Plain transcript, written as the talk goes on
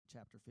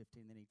chapter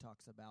 15. Then he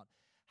talks about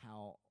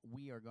how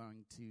we are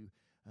going to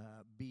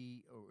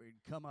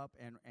come up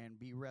and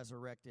be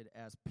resurrected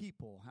as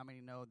people. How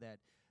many know that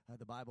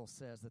the Bible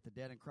says that the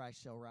dead in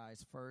Christ shall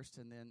rise first,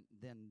 and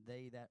then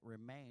they that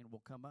remain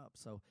will come up.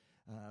 So,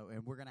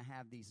 and we're going to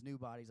have these new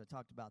bodies. I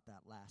talked about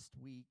that last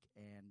week,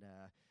 and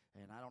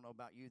I don't know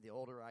about you. The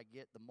older I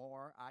get, the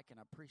more I can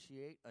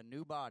appreciate a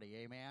new body.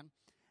 Amen.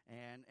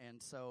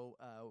 And so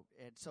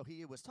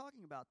he was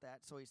talking about that.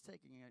 So he's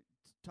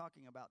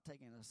talking about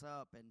taking us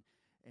up,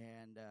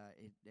 and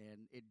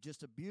it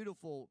just a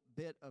beautiful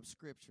bit of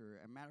scripture.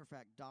 As a matter of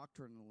fact,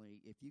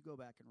 doctrinally, if you go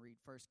back and read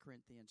 1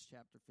 Corinthians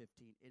chapter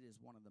 15, it is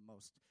one of the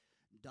most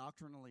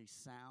doctrinally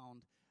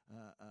sound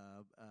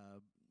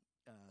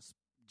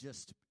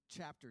just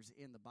chapters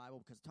in the Bible,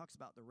 because it talks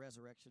about the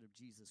resurrection of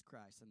Jesus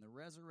Christ. And the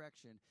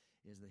resurrection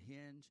is the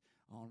hinge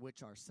on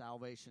which our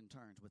salvation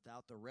turns.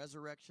 Without the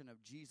resurrection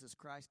of Jesus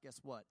Christ, guess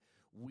what?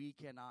 We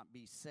cannot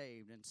be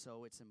saved. And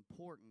so it's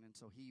important. And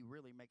so he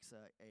really makes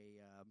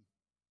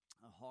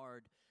a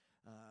hard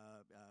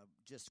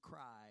just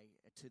cry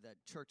to the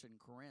church in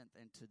Corinth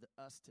and to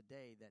us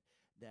today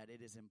that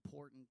it is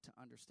important to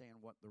understand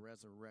what the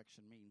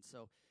resurrection means.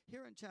 So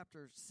here in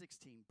chapter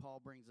 16, Paul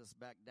brings us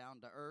back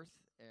down to earth,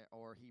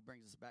 or he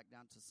brings us back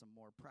down to some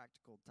more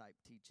practical type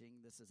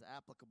teaching. This is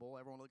applicable.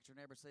 Everyone look at your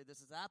neighbor and say, this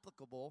is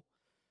applicable.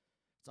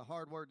 It's a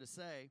hard word to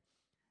say.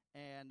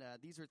 And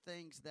these are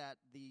things that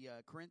the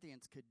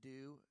Corinthians could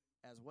do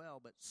as well,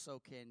 but so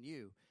can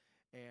you.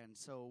 And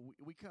so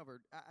we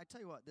covered, I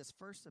tell you what, this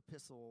first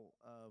epistle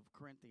of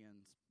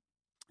Corinthians,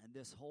 and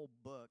this whole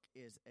book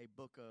is a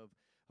book of,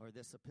 or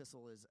this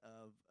epistle is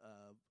of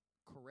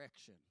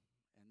correction.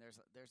 And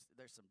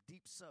there's some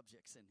deep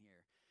subjects in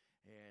here.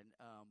 And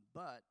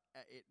but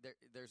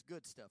there's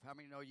good stuff. How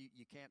many know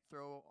you can't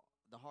throw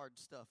the hard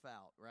stuff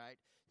out, right?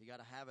 You got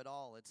to have it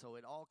all. And so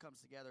it all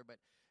comes together.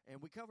 And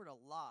we covered a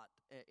lot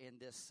in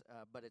this,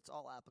 but it's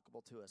all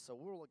applicable to us. So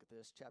we'll look at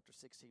this. Chapter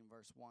 16,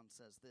 verse 1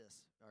 says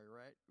this. Are you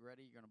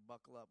ready? You're going to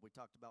buckle up. We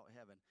talked about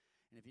heaven.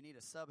 And if you need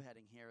a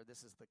subheading here,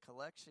 this is the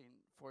collection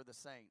for the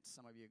saints.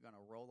 Some of you are going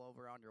to roll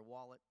over on your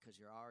wallet because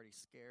you're already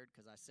scared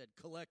because I said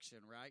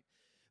collection, right?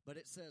 But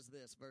it says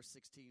this, verse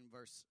 16,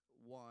 verse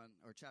 1,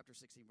 or chapter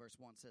 16, verse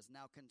 1 says,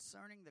 now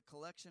concerning the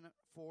collection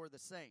for the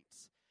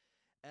saints,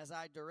 as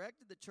I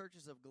directed the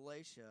churches of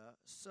Galatia,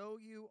 so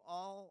you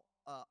all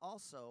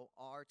also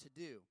are to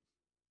do.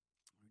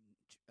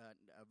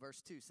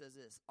 Verse 2 says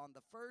this, on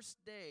the first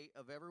day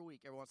of every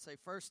week, everyone say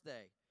first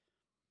day,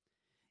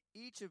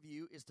 each of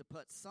you is to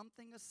put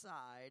something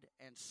aside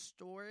and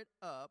store it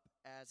up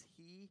as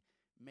he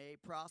may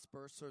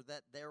prosper, so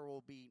that there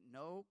will be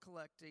no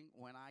collecting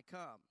when I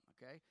come.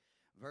 Okay?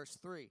 Verse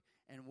 3,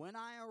 and when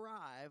I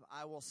arrive,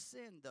 I will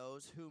send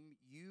those whom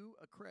you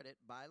accredit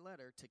by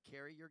letter to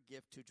carry your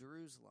gift to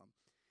Jerusalem.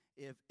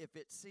 If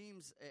it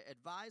seems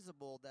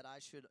advisable that I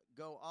should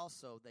go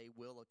also, they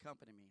will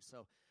accompany me.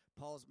 So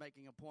Paul's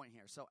making a point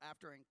here. So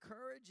after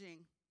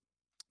encouraging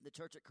the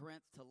church at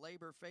Corinth to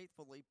labor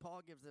faithfully,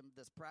 Paul gives them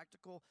this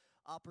practical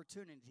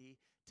opportunity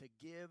to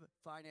give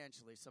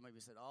financially. Some of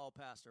you said, oh,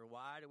 Pastor,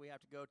 why do we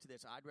have to go to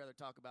this? I'd rather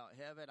talk about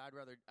heaven. I'd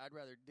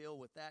rather deal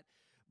with that.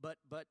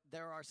 But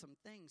there are some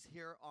things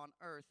here on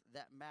earth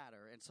that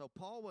matter. And so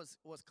Paul was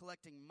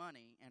collecting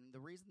money, and the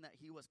reason that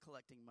he was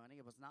collecting money,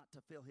 it was not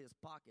to fill his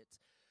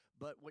pockets.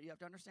 But what you have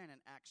to understand in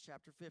Acts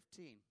chapter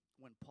 15,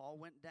 when Paul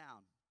went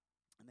down,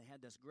 and they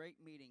had this great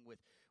meeting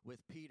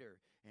with Peter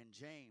and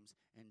James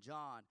and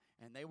John,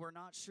 and they were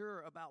not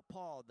sure about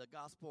Paul, the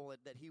gospel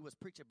that he was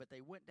preaching, but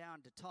they went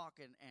down to talk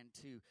and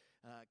to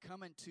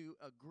come into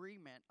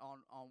agreement on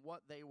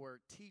what they were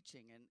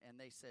teaching. And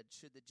they said,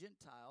 should the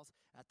Gentiles,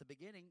 at the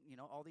beginning,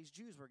 all these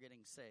Jews were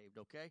getting saved,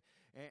 okay?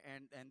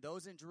 And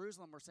those in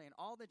Jerusalem were saying,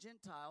 all the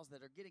Gentiles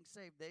that are getting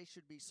saved, they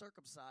should be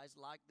circumcised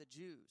like the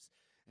Jews.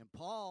 And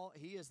Paul,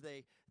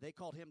 they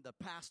called him the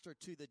pastor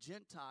to the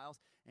Gentiles,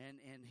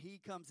 and he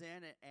comes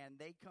in and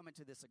they come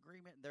into this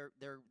agreement.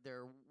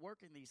 They're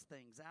working these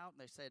things out,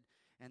 and they said,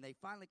 and they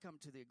finally come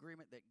to the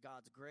agreement that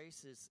God's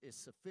grace is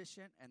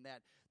sufficient, and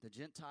that the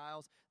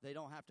Gentiles, they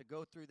don't have to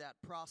go through that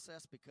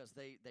process because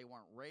they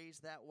weren't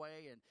raised that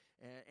way.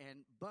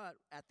 But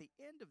at the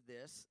end of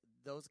this,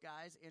 those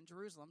guys in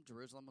Jerusalem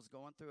was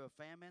going through a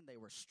famine. They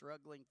were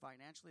struggling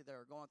financially. They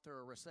were going through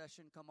a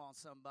recession. Come on,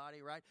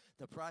 somebody, right?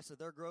 The price of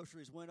their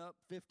groceries went up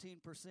 15%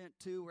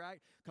 too, right?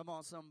 Come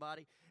on,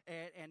 somebody.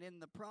 And in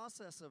the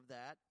process of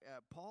that,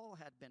 Paul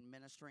had been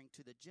ministering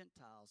to the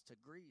Gentiles, to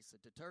Greece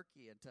and to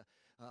Turkey and to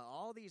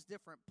all these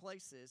different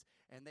places,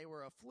 and they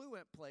were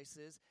affluent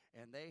places,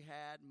 and they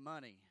had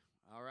money,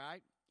 all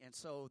right? And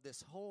so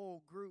this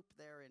whole group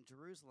there in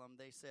Jerusalem,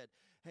 they said,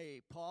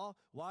 hey, Paul,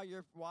 while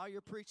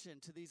you're preaching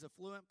to these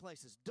affluent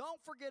places, don't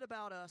forget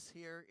about us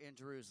here in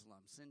Jerusalem.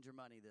 Send your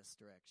money this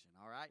direction,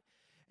 all right?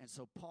 And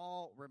so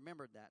Paul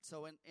remembered that.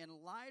 So in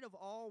light of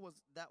all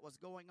that was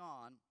going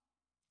on,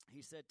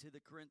 he said to the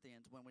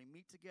Corinthians, when we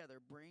meet together,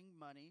 bring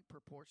money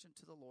proportioned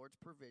to the Lord's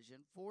provision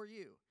for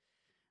you.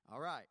 All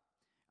right.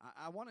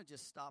 I want to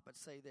just stop and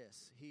say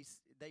this.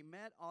 They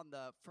met on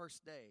the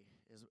first day,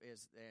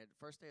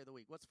 first day of the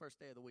week. What's first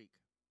day of the week?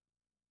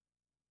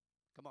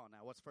 Come on now,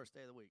 what's first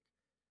day of the week?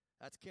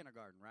 That's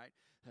kindergarten, right?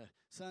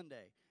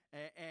 Sunday.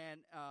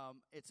 And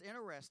it's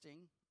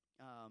interesting.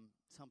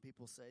 Some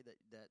people say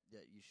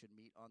that you should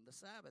meet on the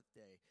Sabbath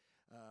day.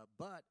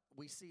 But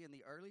we see in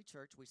the early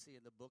church, we see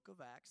in the book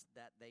of Acts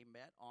that they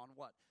met on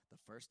what? The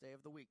first day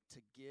of the week,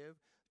 to give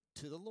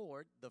to the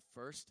Lord the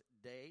first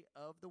day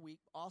of the week.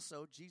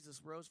 Also,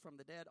 Jesus rose from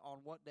the dead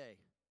on what day?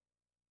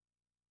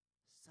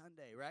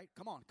 Sunday, right?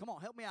 Come on,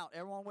 help me out.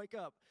 Everyone wake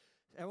up.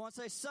 Everyone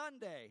say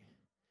Sunday,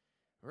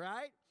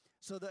 right?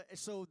 So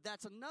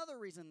that's another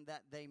reason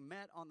that they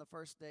met on the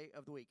first day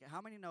of the week.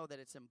 How many know that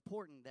it's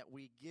important that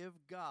we give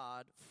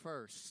God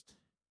first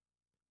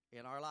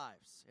in our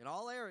lives, in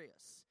all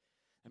areas?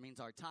 That means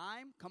our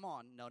time. Come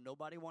on. No,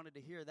 nobody wanted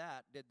to hear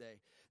that, did they?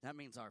 That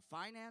means our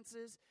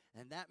finances,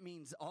 and that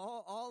means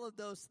all of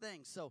those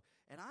things. So,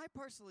 and I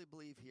personally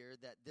believe here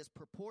that this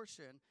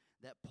proportion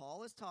that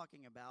Paul is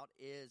talking about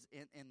is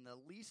in the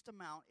least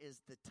amount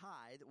is the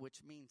tithe, which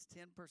means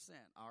 10%,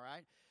 all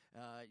right?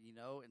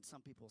 And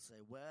some people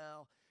say,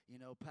 well,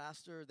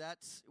 Pastor,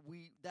 that's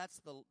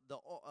the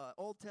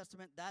Old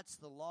Testament, that's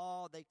the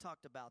law. They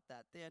talked about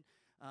that then.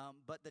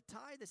 But the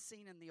tithe is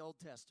seen in the Old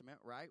Testament,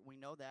 right? We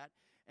know that.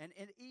 And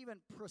it even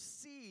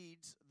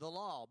precedes the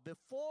law.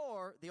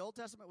 Before the Old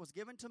Testament was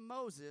given to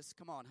Moses,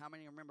 come on, how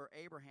many remember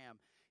Abraham?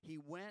 He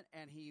went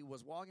and he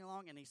was walking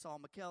along and he saw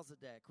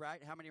Melchizedek,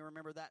 right? How many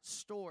remember that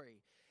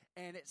story?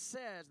 And it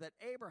says that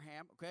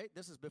Abraham, okay,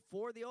 this is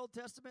before the Old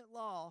Testament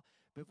law.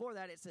 Before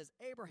that, it says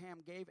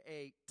Abraham gave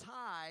a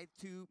tithe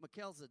to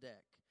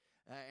Melchizedek.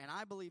 And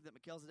I believe that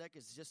Melchizedek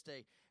is just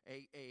a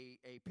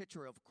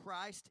picture of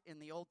Christ in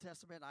the Old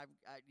Testament.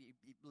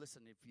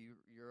 Listen, if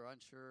you're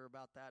unsure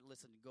about that,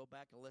 go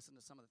back and listen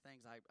to some of the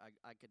things.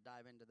 I could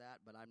dive into that,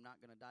 but I'm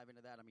not going to dive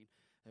into that. I mean,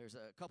 there's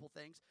a couple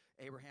things.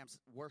 Abraham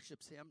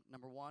worships him,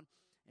 number one.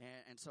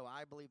 And so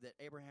I believe that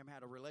Abraham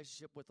had a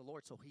relationship with the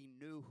Lord, so he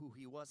knew who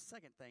he was.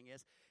 Second thing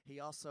is he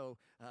also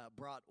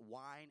brought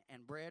wine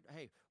and bread.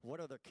 Hey,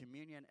 what are the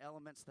communion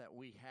elements that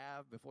we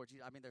have before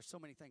Jesus? I mean, there's so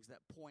many things that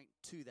point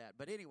to that.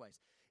 But anyways,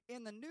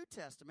 in the New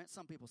Testament,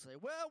 some people say,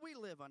 well, we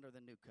live under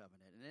the new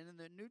covenant. And in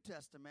the New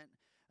Testament,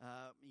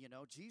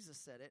 Jesus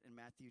said it in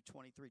Matthew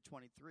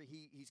 23:23.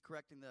 He's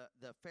correcting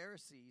the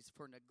Pharisees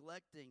for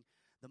neglecting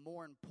the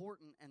more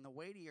important and the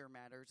weightier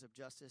matters of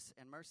justice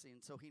and mercy.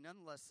 And so he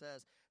nonetheless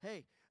says,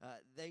 hey,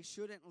 they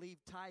shouldn't leave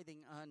tithing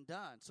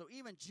undone. So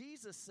even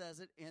Jesus says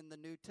it in the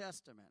New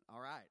Testament.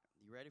 All right,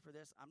 you ready for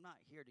this? I'm not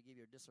here to give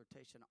you a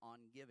dissertation on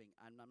giving.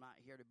 I'm not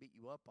here to beat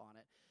you up on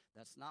it.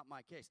 That's not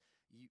my case.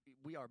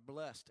 We are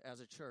blessed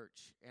as a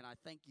church, and I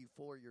thank you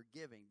for your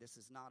giving. This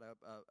is not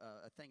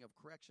a thing of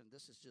correction.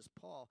 This is just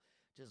Paul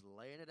just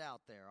laying it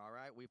out there, all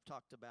right? We've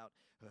talked about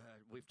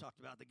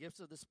the gifts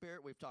of the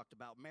Spirit. We've talked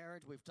about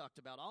marriage. We've talked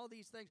about all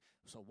these things.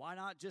 So why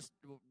not just,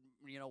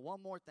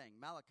 one more thing.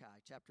 Malachi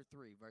chapter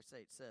 3, verse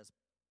 8 says,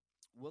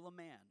 will a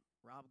man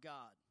rob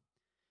God?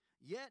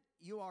 Yet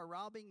you are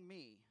robbing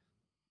me.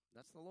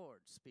 That's the Lord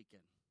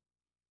speaking.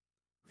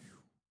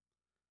 Whew.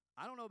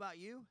 I don't know about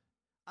you.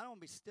 I don't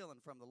want to be stealing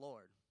from the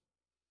Lord.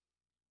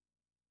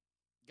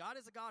 God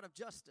is a God of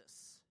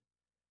justice.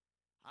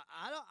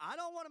 I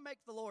don't want to make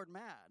the Lord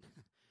mad.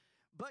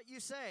 But you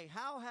say,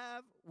 how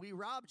have we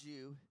robbed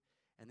you?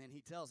 And then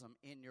he tells them,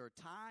 in your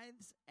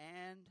tithes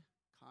and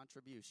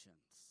contributions.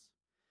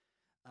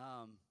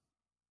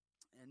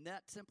 And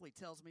that simply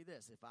tells me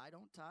this. If I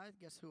don't tithe,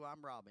 guess who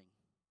I'm robbing?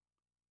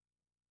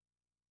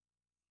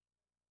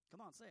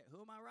 Come on, say it. Who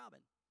am I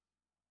robbing?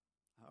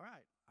 All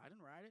right. I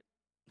didn't write it.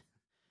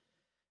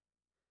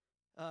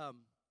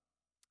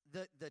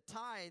 The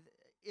tithe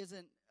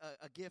isn't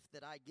a gift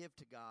that I give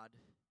to God.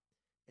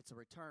 It's a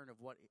return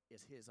of what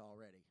is his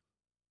already.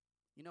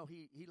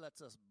 He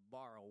lets us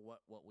borrow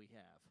what we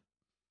have.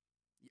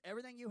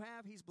 Everything you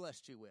have, he's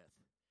blessed you with.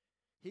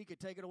 He could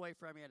take it away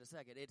from you in a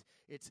second.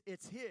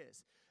 It's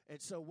his. And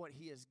so what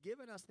he has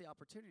given us the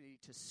opportunity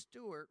to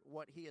steward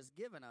what he has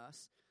given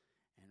us.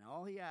 And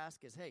all he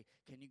asks is, hey,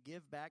 can you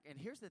give back? And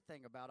here's the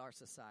thing about our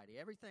society.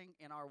 Everything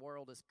in our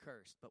world is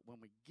cursed. But when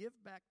we give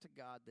back to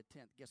God the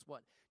 10th, guess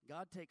what?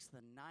 God takes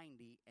the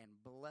 90 and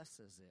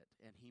blesses it,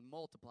 and he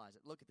multiplies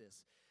it. Look at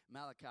this.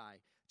 Malachi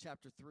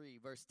chapter 3,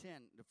 verse 10,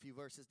 a few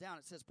verses down.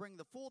 It says, bring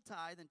the full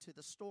tithe into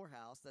the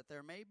storehouse, that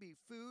there may be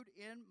food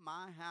in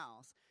my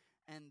house,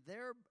 and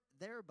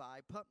thereby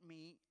put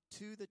me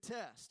to the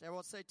test.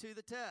 Everyone say, to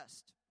the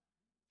test,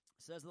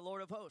 says the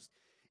Lord of hosts.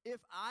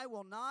 If I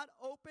will not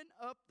open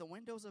up the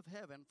windows of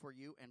heaven for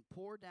you and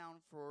pour down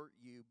for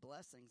you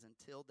blessings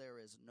until there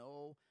is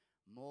no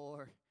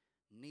more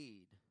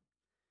need.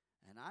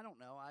 And I don't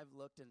know, I've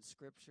looked in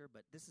Scripture,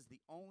 but this is the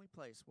only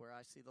place where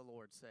I see the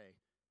Lord say,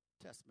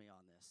 test me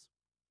on this.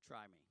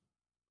 Try me.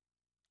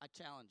 I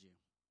challenge you.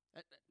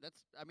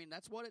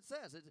 That's what it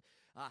says.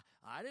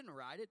 I didn't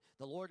write it.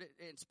 The Lord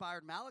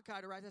inspired Malachi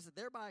to write this.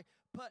 Thereby,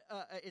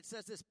 it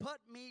says this, put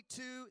me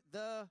to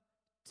the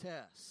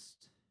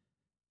test.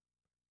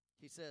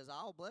 He says,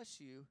 I'll bless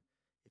you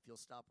if if you'll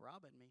stop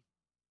robbing me.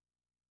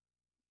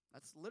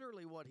 That's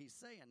literally what he's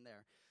saying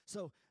there.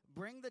 So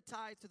bring the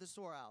tithe to the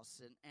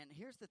storehouse. And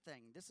here's the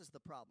thing. This is the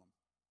problem.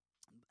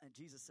 And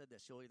Jesus said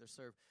this. You'll either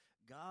serve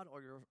God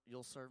or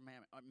you'll serve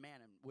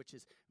mammon, which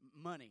is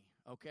money,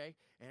 okay?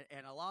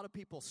 And a lot of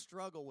people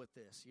struggle with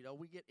this. You know,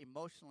 we get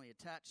emotionally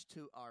attached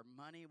to our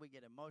money. We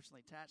get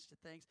emotionally attached to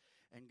things.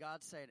 And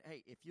God's saying,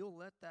 hey, if you'll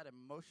let that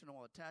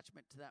emotional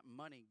attachment to that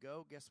money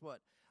go, guess what?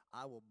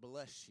 I will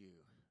bless you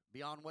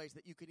beyond ways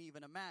that you can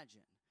even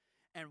imagine.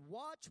 And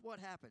watch what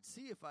happens.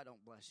 See if I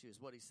don't bless you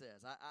is what he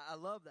says. I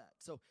love that.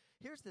 So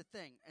here's the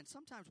thing. And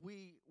sometimes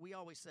we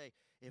always say,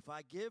 if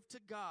I give to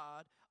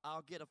God,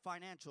 I'll get a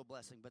financial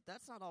blessing. But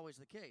that's not always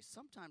the case.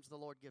 Sometimes the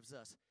Lord gives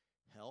us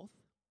health.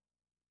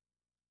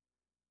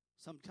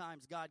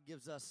 Sometimes God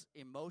gives us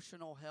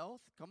emotional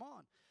health. Come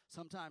on.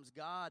 Sometimes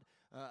God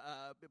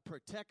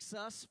protects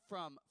us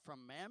from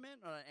mammon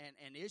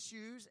and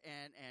issues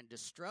and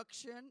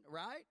destruction,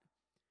 right?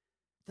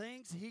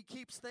 He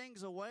keeps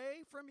things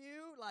away from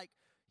you. Like,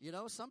 you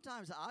know,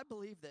 sometimes I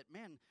believe that,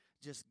 man,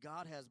 just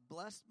God has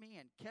blessed me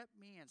and kept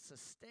me and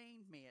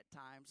sustained me at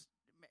times.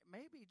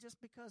 Maybe just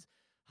because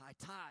I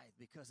tithe,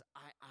 because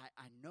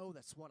I know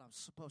that's what I'm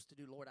supposed to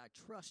do. Lord, I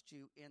trust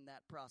you in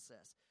that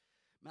process.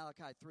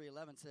 Malachi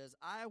 3:11 says,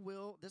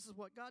 this is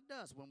what God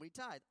does when we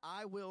tithe.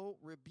 I will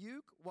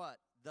rebuke what?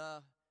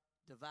 The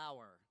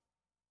devourer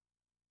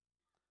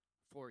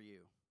for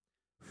you.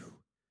 Whew.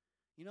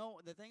 You know,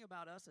 the thing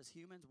about us as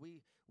humans,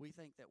 we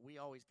think that we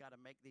always got to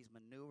make these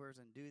maneuvers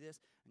and do this.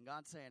 And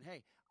God's saying,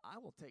 hey, I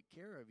will take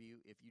care of you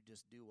if you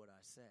just do what I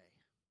say.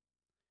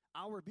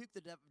 I'll rebuke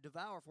the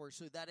devourer for you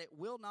so that it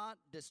will not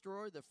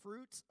destroy the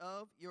fruits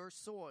of your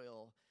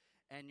soil,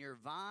 and your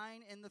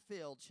vine in the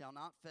field shall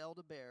not fail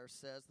to bear,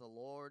 says the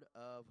Lord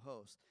of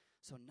hosts.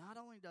 So not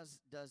only does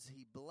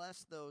he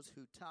bless those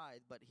who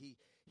tithe, but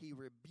he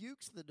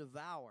rebukes the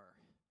devourer.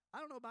 I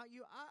don't know about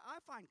you. I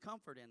find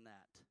comfort in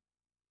that.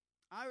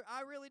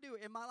 I really do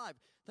in my life.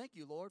 Thank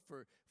you, Lord,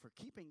 for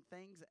keeping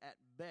things at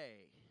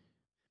bay.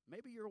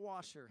 Maybe your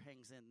washer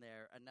hangs in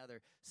there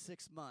another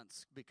 6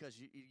 months because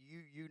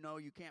you know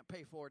you can't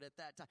pay for it at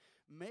that time.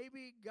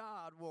 Maybe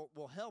God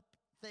will help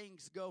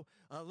things go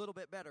a little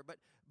bit better. But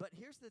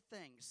here's the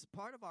thing.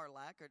 Part of our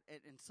lack,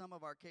 in some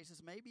of our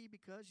cases, may be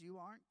because you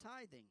aren't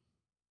tithing.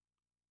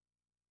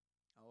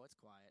 Oh, it's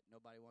quiet.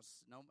 Nobody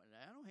wants to know.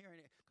 I don't hear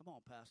any. Come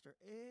on, Pastor.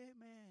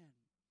 Amen.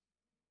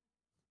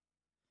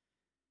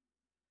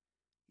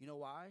 You know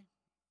why?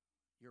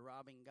 You're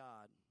robbing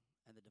God,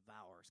 and the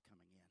devourer's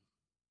coming in.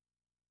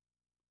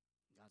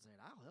 God said,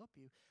 I'll help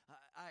you.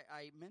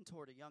 I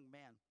mentored a young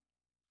man,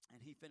 and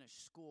he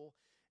finished school,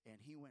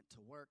 and he went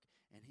to work,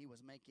 and he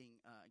was making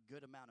a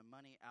good amount of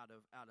money out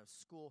of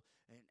school.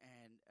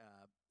 And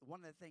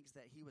one of the things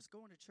that he was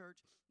going to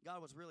church,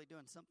 God was really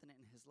doing something in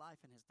his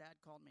life, and his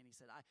dad called me, and he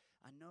said,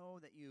 I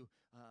know that you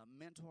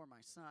mentor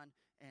my son,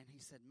 and he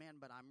said, man,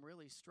 but I'm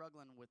really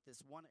struggling with this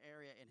one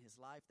area in his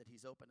life that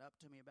he's opened up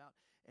to me about,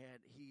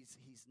 and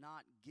he's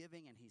not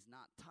giving, and he's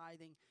not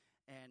tithing.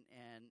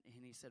 And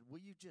he said,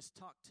 will you just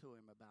talk to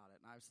him about it?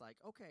 And I was like,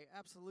 okay,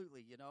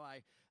 absolutely. You know, I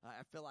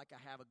feel like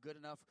I have a good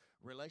enough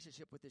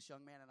relationship with this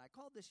young man. And I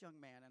called this young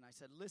man and I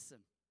said,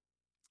 listen,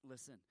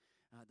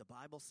 the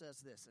Bible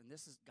says this. And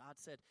this is, God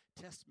said,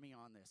 test me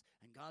on this.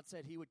 And God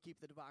said he would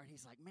keep the devourer. And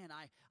he's like, man,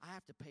 I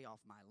have to pay off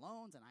my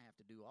loans and I have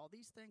to do all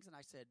these things. And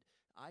I said,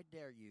 I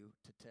dare you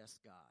to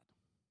test God.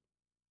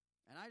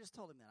 And I just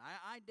told him that.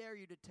 I dare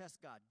you to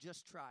test God.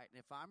 Just try it. And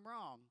if I'm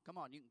wrong, come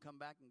on, you can come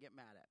back and get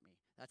mad at me.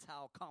 That's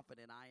how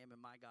confident I am in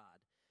my God.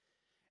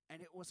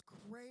 And it was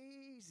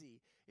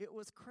crazy. It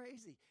was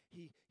crazy.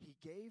 He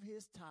gave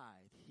his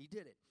tithe. He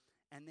did it.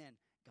 And then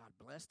God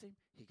blessed him.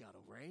 He got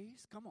a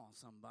raise. Come on,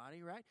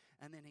 somebody, right?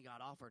 And then he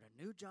got offered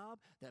a new job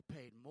that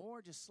paid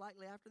more just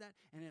slightly after that.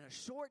 And in a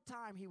short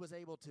time, he was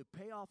able to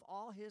pay off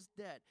all his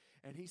debt.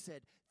 And he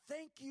said,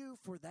 thank you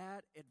for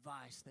that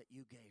advice that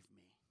you gave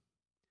me.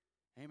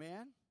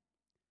 Amen?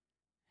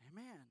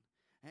 Amen.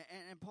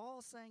 And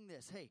Paul's saying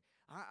this, hey,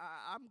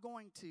 I'm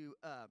going to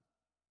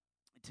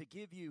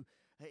give you,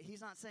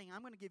 he's not saying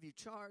I'm going to give you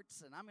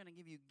charts and I'm going to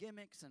give you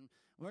gimmicks and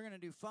we're going to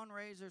do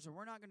fundraisers or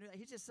we're not going to do that.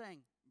 He's just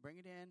saying bring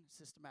it in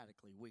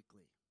systematically,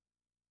 weekly.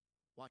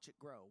 Watch it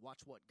grow.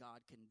 Watch what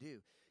God can do.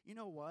 You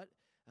know what?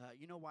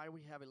 You know why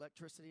we have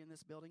electricity in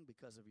this building?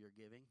 Because of your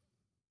giving.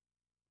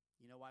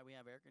 You know why we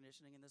have air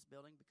conditioning in this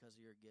building? Because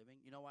of your giving.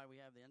 You know why we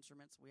have the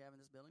instruments we have in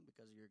this building?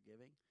 Because of your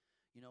giving.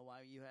 You know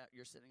why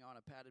you're sitting on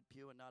a padded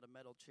pew and not a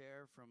metal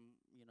chair from,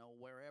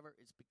 wherever?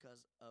 It's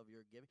because of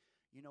your giving.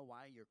 You know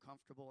why you're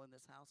comfortable in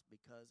this house?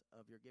 Because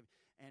of your giving.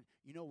 And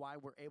you know why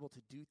we're able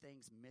to do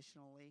things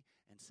missionally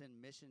and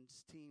send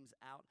missions teams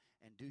out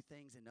and do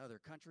things in other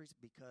countries?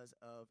 Because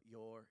of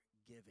your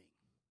giving.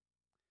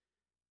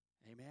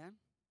 Amen?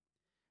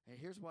 And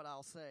here's what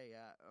I'll say.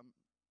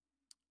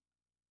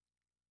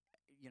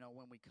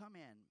 When we come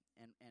in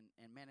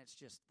and man, it's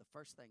just the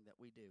first thing that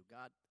we do.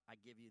 God, I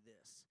give you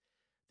this.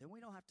 Then we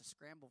don't have to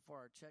scramble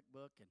for our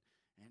checkbook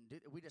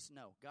we just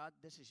know, God,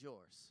 this is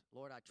yours.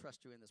 Lord, I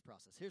trust you in this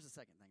process. Here's the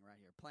second thing right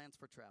here, plans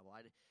for travel.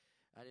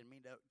 I didn't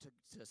mean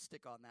to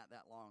stick on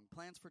that long.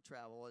 Plans for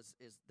travel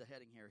is the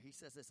heading here. He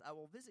says this, I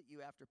will visit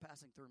you after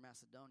passing through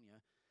Macedonia.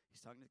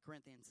 He's talking to the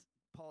Corinthians.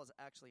 Paul is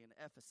actually in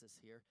Ephesus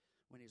here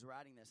when he's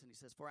writing this. And he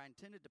says, for I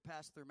intended to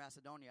pass through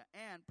Macedonia,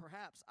 and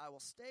perhaps I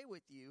will stay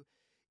with you,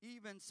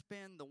 even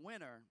spend the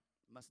winter.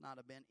 Must not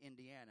have been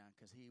Indiana,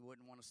 because he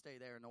wouldn't want to stay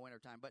there in the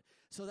wintertime. But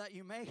so that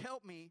you may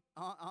help me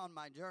on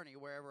my journey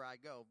wherever I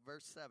go.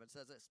 Verse 7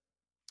 says this,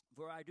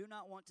 for I do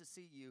not want to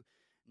see you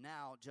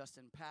now just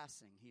in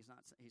passing.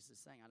 He's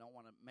just saying, I don't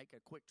want to make a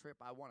quick trip.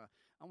 I want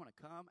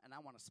to come and I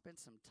want to spend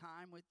some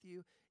time with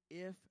you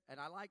if, and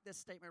I like this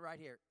statement right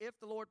here, if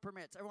the Lord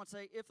permits. Everyone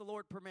say, if the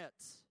Lord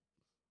permits.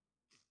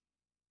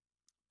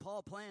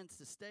 Paul plans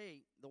to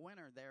stay the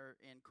winter there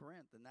in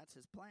Corinth, and that's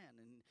his plan.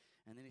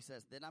 And then he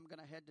says, then I'm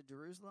going to head to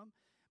Jerusalem.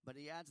 But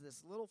he adds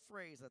this little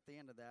phrase at the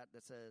end of that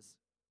says,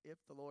 if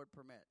the Lord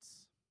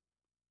permits.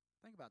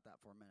 Think about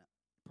that for a minute.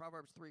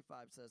 Proverbs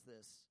 3:5 says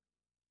this,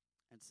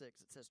 and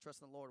 6. It says,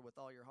 trust in the Lord with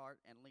all your heart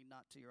and lean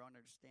not to your own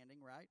understanding,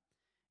 right?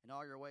 In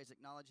all your ways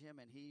acknowledge him,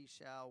 and he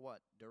shall what?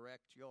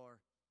 Direct your,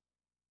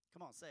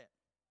 come on, say it.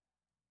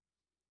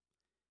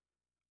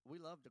 We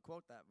love to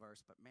quote that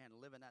verse, but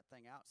man, living that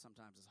thing out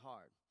sometimes is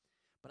hard.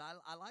 But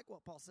I like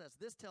what Paul says.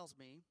 This tells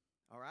me,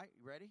 all right,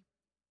 you ready?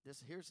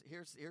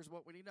 Here's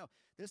what we need to know.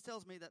 This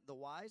tells me that the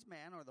wise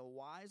man or the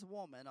wise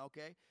woman,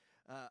 okay,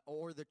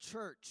 or the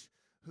church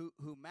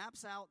who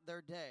maps out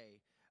their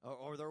day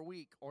or their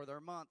week or their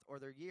month or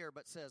their year,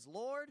 but says,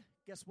 Lord,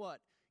 guess what?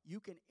 You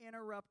can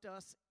interrupt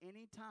us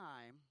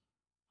anytime.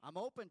 I'm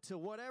open to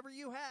whatever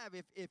you have.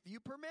 If you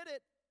permit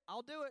it,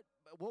 I'll do it.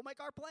 We'll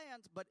make our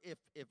plans. But if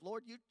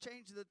Lord, you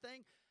change the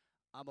thing,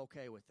 I'm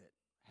okay with it.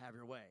 Have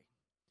your way.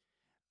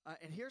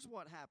 And here's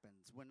what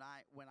happens when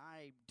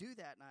I do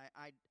that,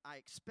 and I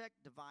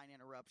expect divine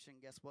interruption.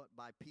 Guess what?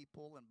 By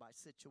people and by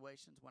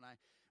situations. When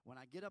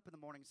I get up in the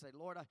morning and say,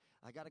 Lord,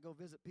 I got to go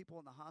visit people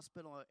in the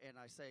hospital, and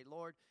I say,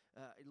 Lord,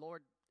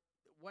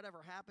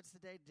 whatever happens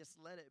today, just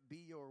let it be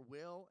your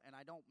will, and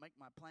I don't make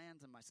my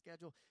plans and my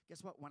schedule.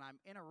 Guess what? When I'm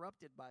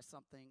interrupted by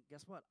something,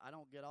 guess what? I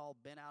don't get all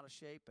bent out of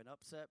shape and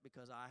upset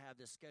because I have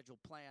this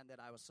scheduled plan that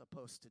I was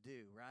supposed to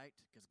do, right?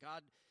 Because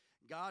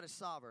God is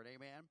sovereign,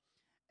 amen?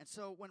 And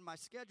so when my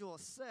schedule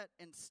is set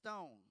in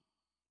stone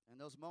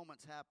and those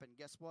moments happen,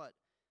 guess what?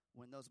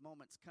 When those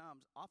moments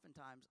come,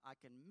 oftentimes I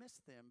can miss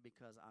them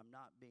because I'm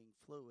not being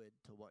fluid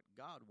to what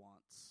God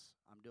wants.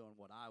 I'm doing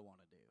what I want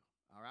to do,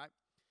 all right?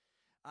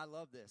 I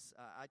love this.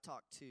 I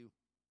talk to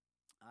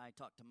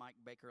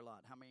Mike Baker a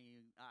lot. How many of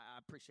you,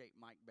 I appreciate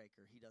Mike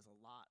Baker. He does a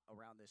lot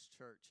around this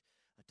church,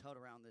 a ton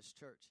around this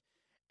church.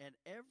 And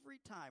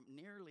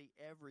nearly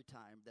every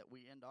time that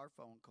we end our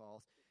phone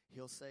calls,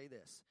 he'll say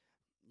this.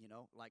 You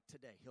know, like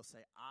today, he'll say,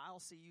 I'll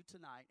see you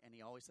tonight, and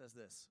he always says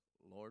this,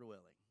 Lord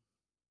willing.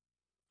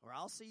 Or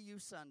I'll see you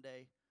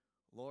Sunday,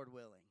 Lord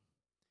willing.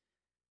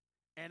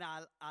 And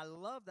I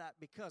love that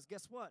because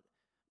guess what?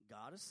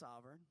 God is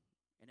sovereign,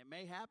 and it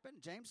may happen.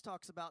 James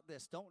talks about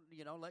this. Don't,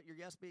 let your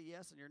yes be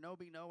yes and your no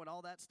be no and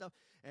all that stuff.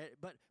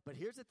 But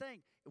here's the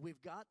thing.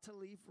 We've got to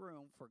leave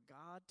room for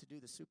God to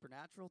do the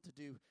supernatural,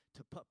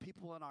 to put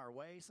people in our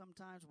way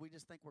sometimes. We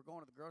just think we're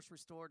going to the grocery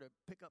store to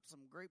pick up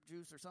some grape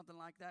juice or something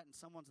like that, and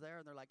someone's there,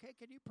 and they're like, hey,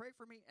 can you pray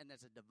for me? And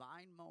there's a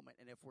divine moment,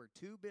 and if we're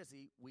too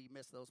busy, we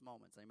miss those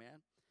moments,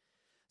 amen?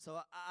 So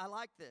I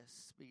like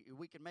this.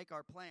 We can make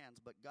our plans,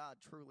 but God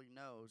truly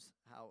knows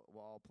how it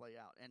will all play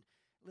out. And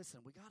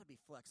listen, we got to be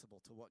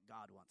flexible to what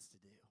God wants to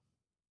do.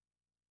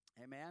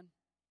 Amen?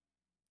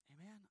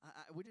 Amen.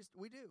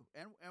 We do,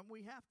 and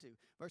we have to.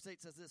 Verse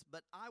 8 says this,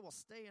 but I will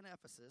stay in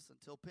Ephesus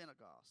until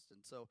Pentecost.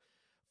 And so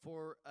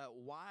for a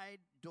wide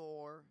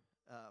door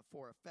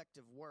for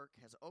effective work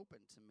has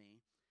opened to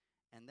me,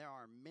 and there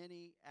are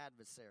many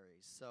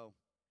adversaries. So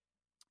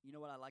you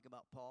know what I like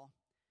about Paul?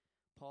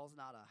 Paul's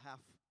not a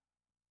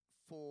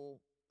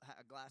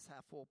glass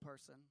half full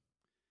person.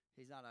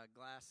 He's not a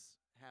glass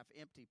half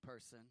empty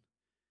person.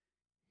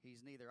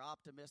 He's neither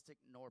optimistic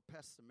nor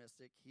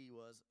pessimistic. He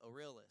was a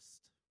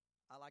realist.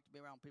 I like to be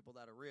around people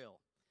that are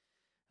real.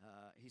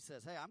 He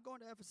says, hey, I'm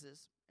going to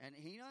Ephesus, and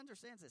he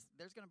understands this.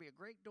 There's going to be a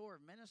great door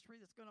of ministry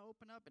that's going to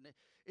open up, and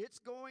it's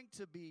going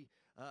to be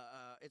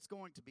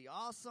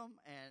awesome.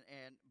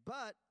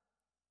 But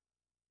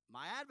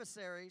my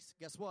adversaries,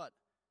 guess what?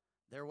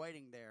 They're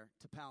waiting there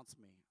to pounce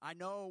me. I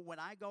know when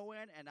I go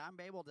in and I'm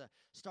able to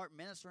start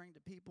ministering to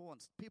people and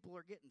people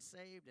are getting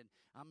saved and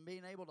I'm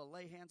being able to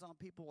lay hands on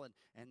people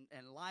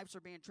and lives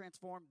are being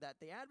transformed, that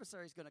the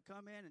adversary is going to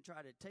come in and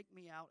try to take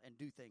me out and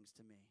do things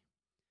to me.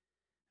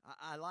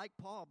 I like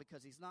Paul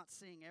because he's not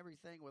seeing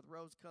everything with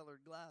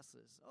rose-colored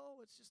glasses. Oh,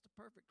 it's just a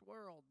perfect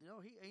world.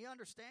 He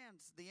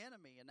understands the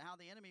enemy and how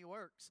the enemy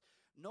works.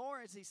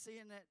 Nor is he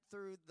seeing it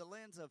through the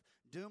lens of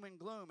doom and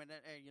gloom and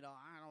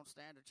I don't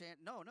stand a chance.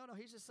 No.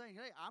 He's just saying,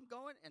 hey, I'm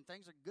going and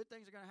good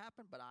things are going to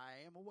happen, but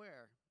I am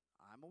aware.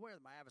 I'm aware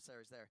that my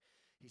adversary's there.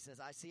 He says,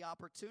 I see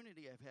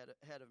opportunity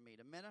ahead of me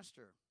to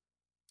minister,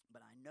 but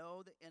I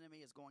know the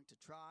enemy is going to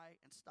try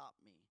and stop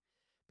me.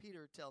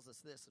 Peter tells us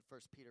this in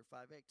 1 Peter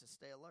 5:8 to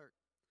stay alert.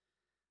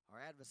 Our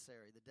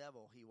adversary, the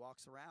devil, he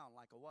walks around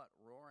like a what?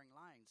 Roaring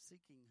lion,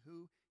 seeking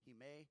who he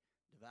may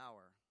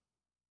devour.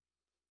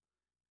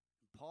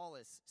 Paul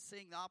is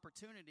seeing the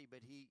opportunity,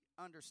 but he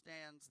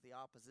understands the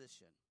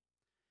opposition.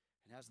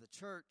 And as the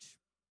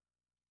church,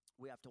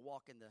 we have to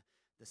walk in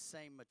the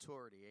same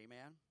maturity,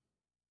 amen?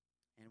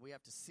 And we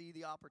have to see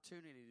the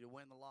opportunity to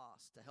win the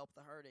lost, to help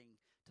the hurting,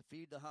 to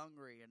feed the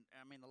hungry. And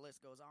I mean, the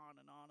list goes on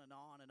and on and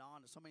on and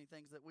on. There's so many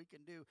things that we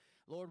can do.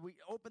 Lord, we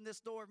open this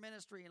door of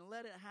ministry and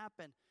let it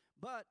happen.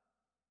 But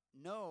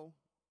no,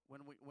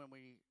 when we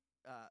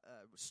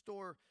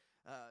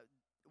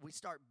we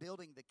start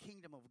building the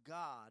kingdom of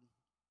God,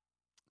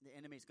 the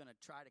enemy's going to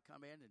try to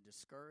come in and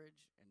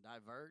discourage and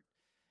divert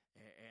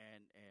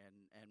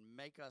and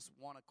make us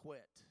want to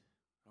quit.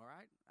 All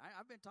right?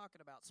 I've been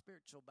talking about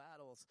spiritual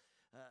battles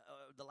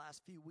the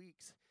last few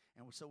weeks,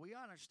 and so we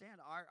understand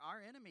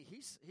our enemy.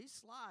 He's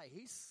sly.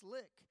 He's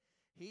slick.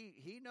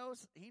 He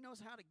knows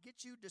how to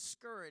get you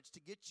discouraged,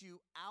 to get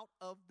you out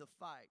of the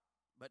fight.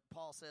 But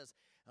Paul says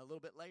a little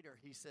bit later,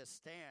 he says,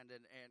 stand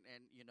and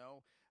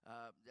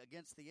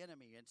against the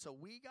enemy. And so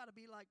we got to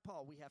be like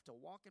Paul. We have to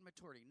walk in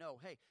maturity. No,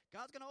 hey,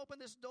 God's going to open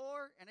this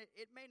door, and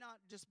it may not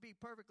just be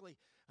perfectly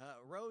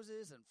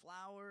roses and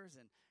flowers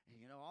and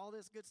all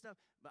this good stuff.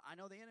 But I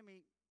know the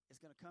enemy is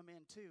going to come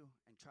in too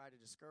and try to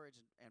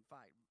discourage and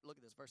fight. Look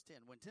at this, verse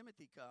 10. When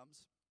Timothy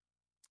comes,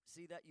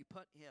 see that you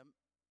put him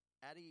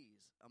at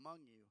ease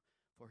among you,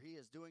 for he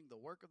is doing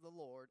the work of the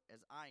Lord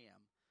as I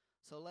am.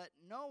 So let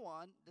no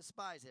one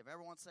despise him.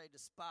 Everyone say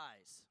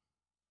despise.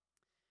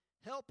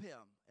 Help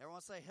him.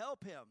 Everyone say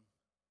help him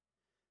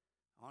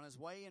on his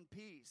way in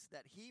peace,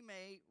 that he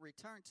may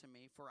return to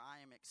me, for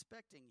I am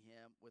expecting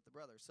him with the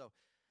brothers. So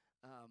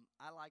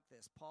I like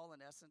this. Paul,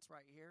 in essence,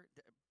 right here,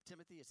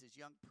 Timothy is his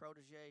young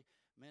protege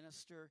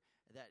minister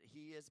that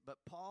he is.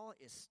 But Paul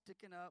is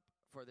sticking up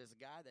for this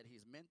guy that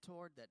he's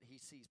mentored, that he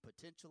sees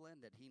potential in,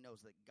 that he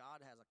knows that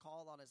God has a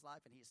call on his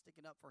life, and he's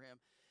sticking up for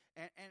him.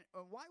 And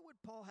why would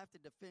Paul have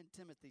to defend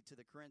Timothy to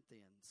the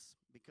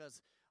Corinthians? Because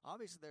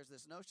obviously there's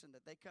this notion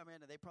that they come in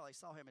and they probably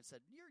saw him and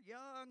said, you're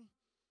young,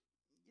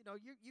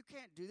 you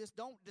can't do this.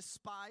 Don't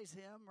despise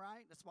him,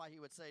 right? That's why he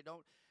would say,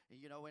 don't,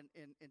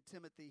 in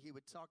Timothy, he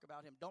would talk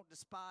about him, don't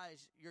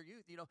despise your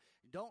youth.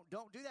 Don't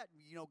do that.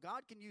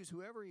 God can use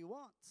whoever he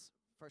wants.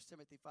 1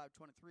 Timothy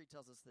 5:23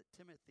 tells us that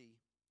Timothy,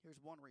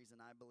 here's one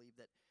reason I believe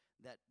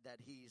that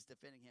he's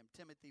defending him.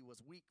 Timothy was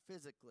weak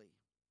physically.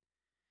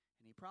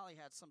 And he probably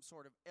had some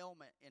sort of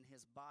ailment in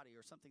his body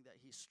or something that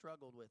he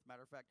struggled with.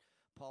 Matter of fact,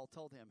 Paul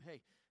told him,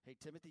 hey,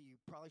 Timothy, you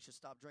probably should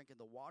stop drinking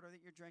the water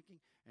that you're drinking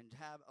and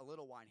have a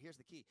little wine. Here's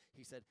the key.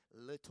 He said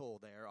little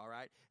there, all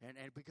right? And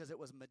because it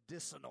was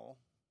medicinal,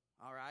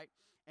 all right?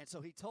 And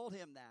so he told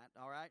him that,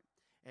 all right,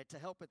 and to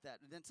help with that.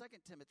 And then 2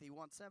 Timothy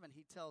 1:7,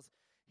 he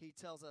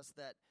tells us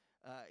that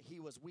he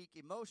was weak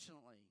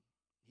emotionally.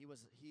 He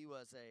was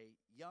a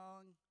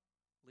young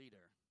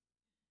leader.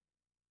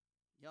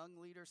 Young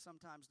leaders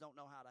sometimes don't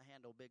know how to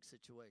handle big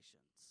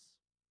situations.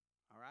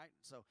 All right?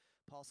 So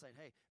Paul's saying,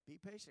 hey, be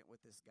patient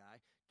with this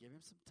guy. Give him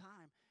some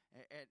time.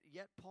 And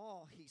yet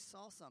Paul, he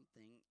saw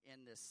something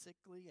in this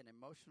sickly and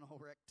emotional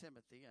wreck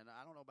Timothy. And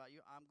I don't know about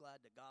you. I'm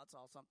glad that God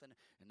saw something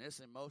in this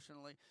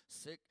emotionally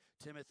sick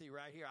Timothy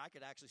right here. I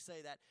could actually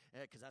say that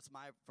because that's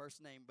my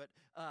first name. But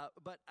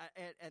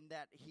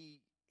that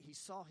he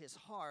saw his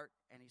heart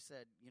and he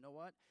said, you know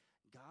what?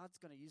 God's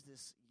going to use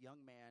this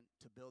young man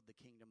to build the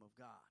kingdom of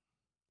God.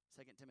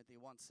 2 Timothy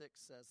 1:6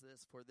 says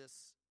this, for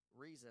this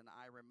reason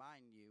I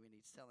remind you, and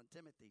he's telling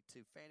Timothy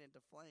to fan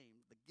into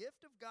flame the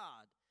gift of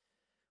God,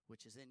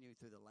 which is in you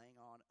through the laying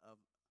on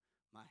of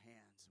my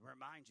hands.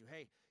 Remind you,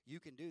 hey, you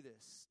can do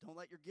this. Don't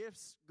let your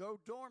gifts go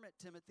dormant,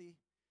 Timothy,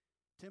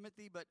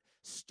 but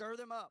stir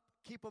them up.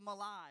 Keep them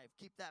alive.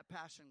 Keep that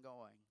passion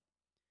going.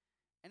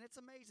 And it's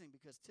amazing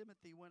because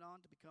Timothy went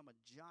on to become a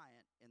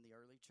giant in the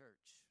early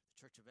church.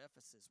 The church of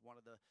Ephesus, one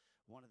of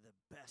the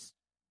best,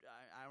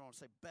 I don't want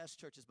to say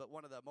best churches, but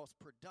one of the most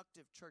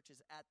productive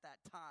churches at that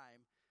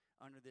time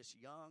under this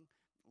young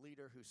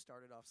leader who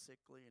started off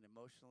sickly and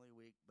emotionally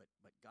weak, but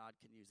God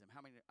can use him. How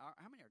many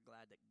are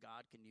glad that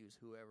God can use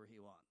whoever he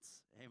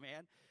wants?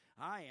 Amen?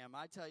 I am.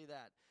 I tell you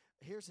that.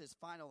 Here's his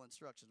final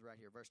instructions right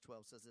here. Verse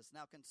 12 says this,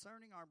 now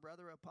concerning our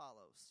brother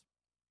Apollos,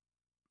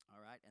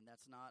 all right, and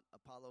that's not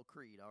Apollo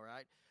Creed, all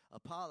right?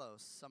 Apollos,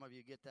 some of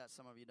you get that,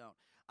 some of you don't.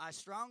 I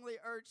strongly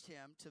urged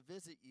him to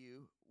visit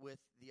you with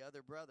the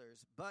other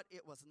brothers, but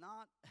it was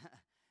not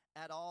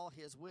at all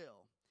his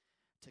will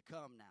to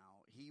come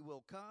now. He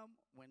will come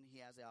when he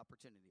has the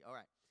opportunity. All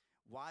right,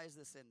 why is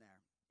this in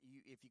there?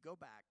 If you go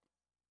back,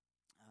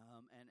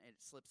 and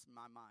it slips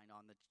my mind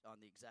on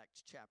the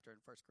exact chapter in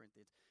 1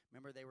 Corinthians.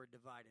 Remember, they were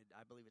divided.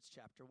 I believe it's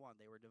chapter 1.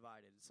 They were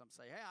divided. And some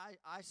say, hey,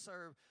 I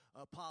serve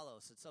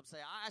Apollos. And some say,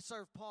 I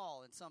serve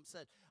Paul. And some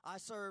said, I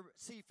serve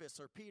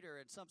Cephas or Peter.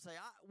 And some say,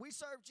 we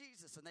serve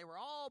Jesus. And they were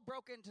all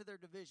broken into their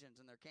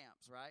divisions and their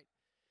camps, right?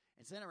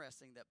 It's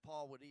interesting that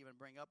Paul would even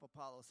bring up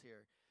Apollos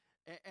here.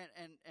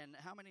 And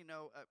how many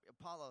know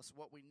Apollos?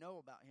 What we know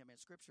about him in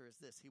Scripture is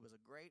this: he was a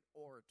great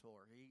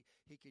orator.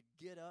 He could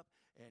get up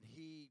and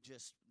he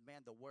just,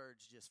 man, the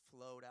words just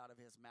flowed out of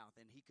his mouth,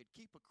 and he could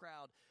keep a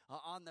crowd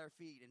on their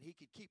feet, and he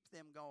could keep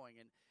them going.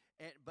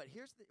 But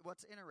here's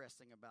what's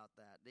interesting about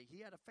that: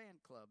 he had a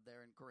fan club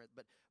there in Corinth.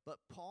 But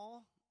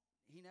Paul,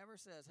 he never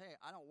says, "Hey,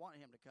 I don't want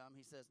him to come."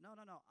 He says, "No,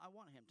 I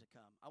want him to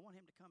come. I want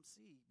him to come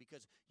see,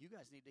 because you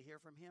guys need to hear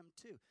from him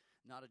too."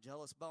 Not a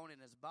jealous bone in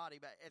his body,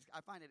 but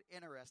I find it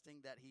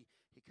interesting that he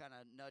kind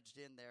of nudged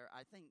in there.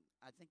 I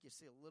think you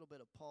see a little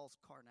bit of Paul's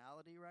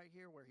carnality right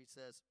here, where he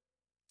says,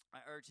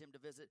 "I urge him to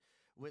visit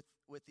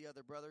with the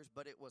other brothers,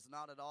 but it was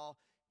not at all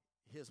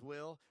his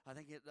will." I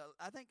think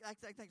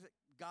that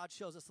God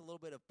shows us a little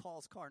bit of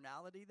Paul's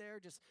carnality there.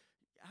 Just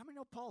how many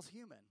know Paul's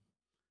human?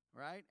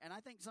 Right? And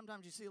I think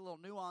sometimes you see little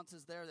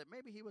nuances there that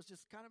maybe he was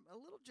just kind of a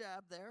little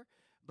jab there.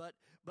 But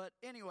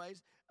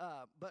anyways,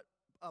 but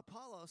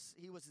Apollos,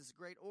 he was this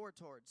great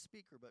orator and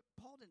speaker, but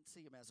Paul didn't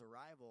see him as a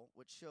rival,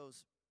 which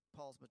shows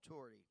Paul's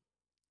maturity.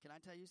 Can I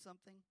tell you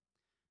something?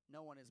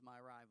 No one is my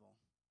rival.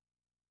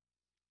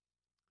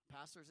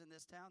 Pastors in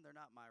this town, they're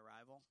not my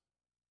rival.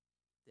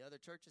 The other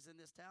churches in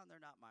this town, they're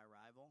not my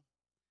rival.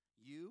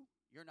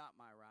 You're not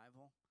my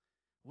rival.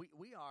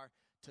 We are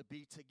to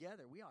be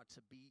together. We are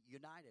to be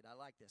united. I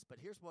like this. But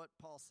here's what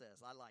Paul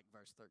says. I like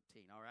verse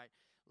 13, all right?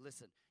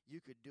 Listen,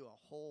 you could do a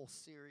whole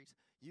series.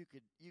 You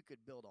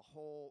could build a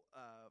whole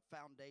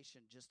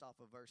foundation just off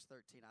of verse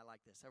 13. I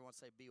like this. Everyone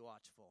say, be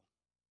watchful.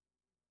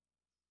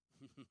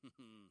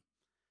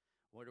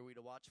 What are we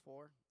to watch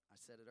for? I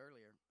said it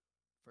earlier.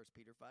 1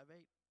 Peter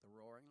 5:8, the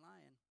roaring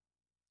lion.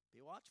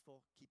 Be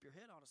watchful. Keep your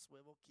head on a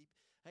swivel.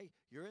 Hey,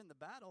 you're in the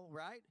battle,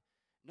 right?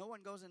 No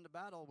one goes into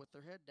battle with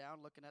their head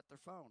down looking at their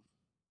phone.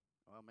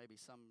 Well, maybe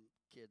some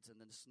kids in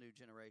this new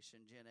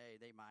generation, Gen A,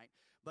 they might.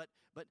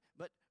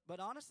 But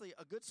honestly,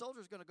 a good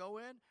soldier is going to go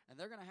in, and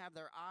they're going to have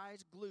their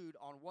eyes glued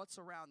on what's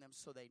around them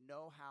so they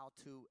know how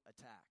to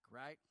attack,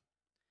 right?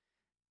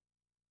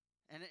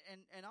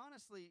 And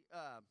honestly,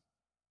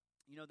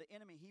 the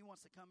enemy, he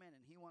wants to come in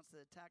and he wants to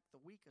attack the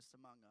weakest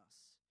among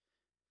us.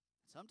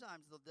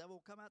 Sometimes the devil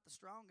will come out the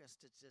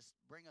strongest to just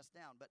bring us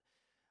down.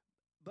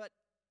 But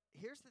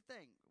here's the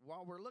thing.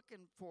 While we're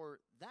looking for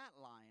that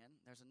lion,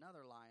 there's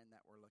another lion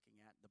that we're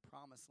looking at, the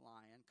promised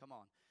lion, come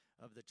on,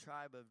 of the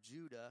tribe of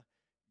Judah,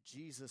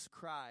 Jesus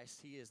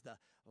Christ. He is the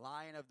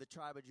Lion of the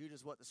tribe of Judah,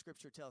 is what the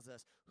Scripture tells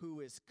us,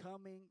 who is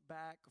coming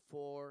back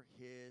for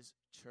his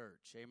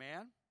church.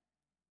 Amen?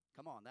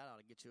 Come on, that ought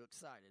to get you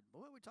excited.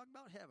 Boy, we're talking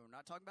about heaven. We're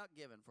not talking about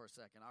giving for a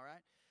second, all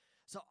right?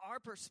 So our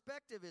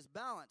perspective is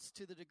balanced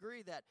to the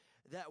degree that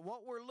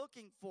what we're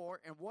looking for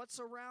and what's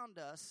around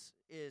us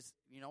is,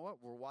 you know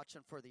what, we're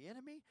watching for the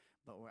enemy,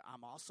 but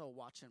I'm also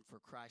watching for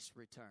Christ's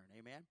return.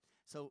 Amen?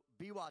 So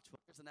be watchful.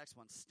 Here's the next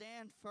one.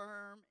 Stand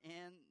firm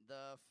in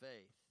the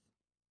faith.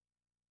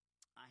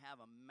 I have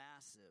a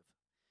massive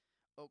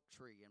oak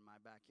tree in my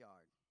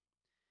backyard.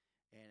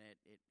 And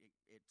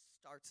it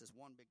starts as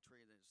one big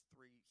tree, and there's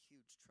three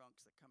huge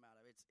trunks that come out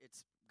of it.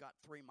 It's got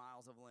 3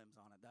 miles of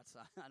limbs on it. That's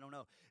I don't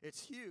know.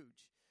 It's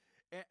huge,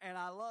 and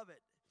I love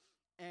it.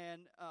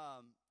 And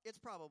it's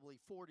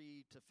probably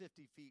 40 to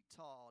 50 feet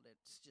tall. And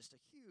it's just a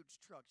huge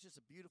trunk. It's just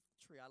a beautiful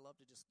tree. I love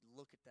to just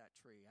look at that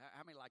tree.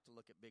 How many like to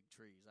look at big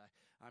trees?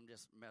 I'm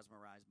just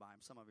mesmerized by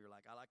them. Some of you are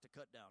like, I like to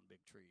cut down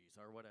big trees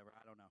or whatever.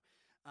 I don't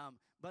know.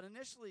 But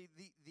initially,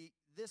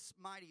 this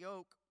mighty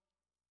oak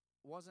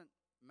wasn't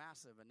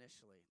massive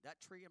initially. That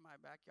tree in my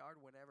backyard,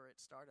 whenever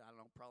it started, I don't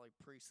know, probably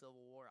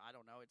pre-Civil War, I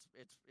don't know,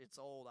 it's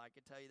old, I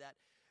can tell you that.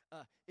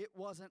 It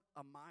wasn't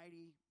a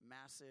mighty,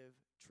 massive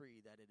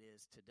tree that it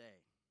is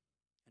today.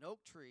 An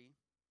oak tree,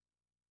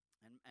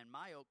 and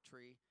my oak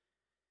tree,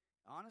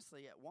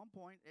 honestly, at one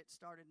point, it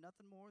started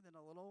nothing more than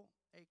a little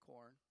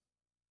acorn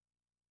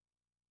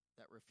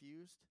that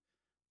refused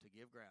to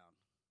give ground.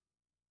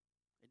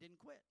 It didn't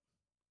quit,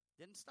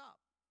 didn't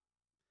stop,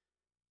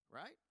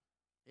 right?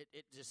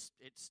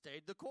 It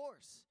stayed the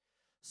course.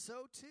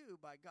 So too,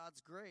 by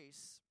God's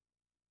grace,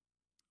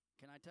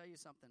 can I tell you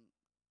something,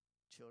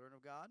 children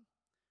of God?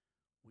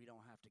 We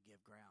don't have to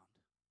give ground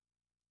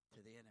to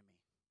the enemy.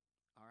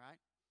 All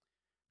right?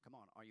 Come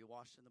on, are you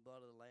washed in the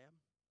blood of the Lamb?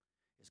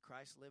 Is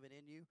Christ living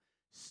in you?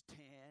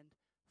 Stand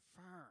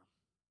firm.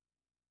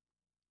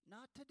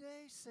 Not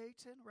today,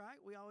 Satan,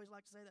 right? We always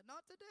like to say that.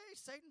 Not today,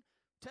 Satan.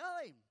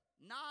 Tell him,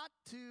 not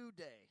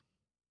today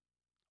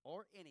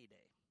or any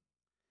day.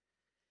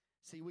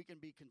 See, we can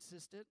be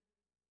consistent,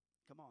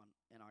 come on,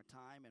 in our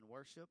time and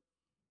worship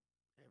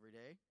every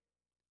day.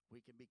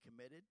 We can be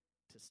committed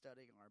to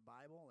studying our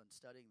Bible and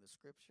studying the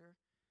Scripture.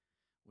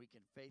 We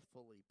can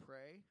faithfully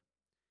pray.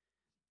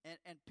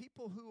 And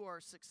people who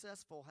are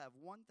successful have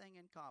one thing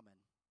in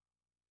common.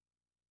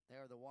 They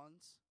are the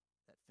ones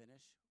that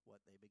finish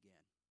what they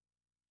begin.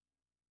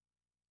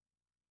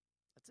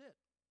 That's it.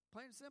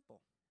 Plain and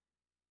simple.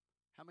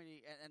 How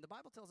many? And the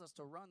Bible tells us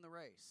to run the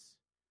race.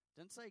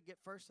 Doesn't say get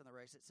first in the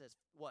race. It says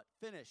what?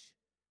 Finish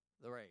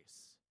the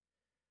race.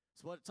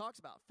 It's what it talks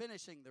about,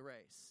 finishing the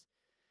race.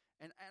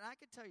 And I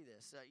can tell you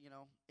this,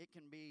 it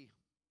can be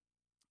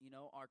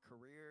our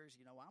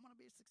careers. I want to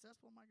be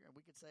successful in my career.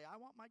 We could say,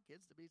 I want my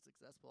kids to be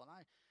successful, and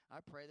I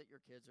pray that your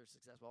kids are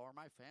successful or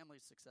my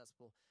family's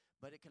successful.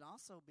 But it can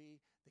also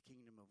be the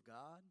kingdom of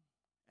God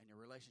and your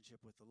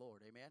relationship with the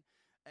Lord. Amen?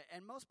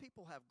 And most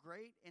people have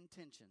great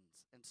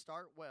intentions and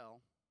start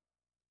well,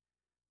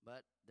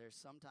 but there's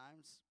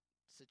sometimes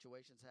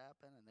situations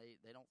happen and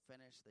they don't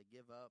finish. They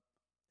give up.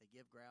 They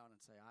give ground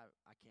and say,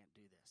 I can't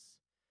do this.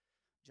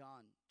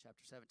 John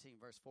chapter 17,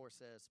 verse 4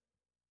 says,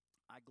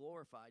 I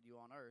glorified you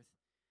on earth,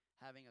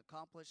 having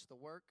accomplished the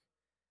work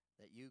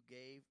that you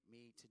gave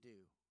me to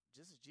do.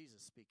 This is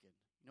Jesus speaking.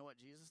 You know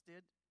what Jesus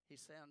did?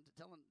 He's saying,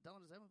 telling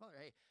his heavenly Father,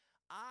 hey,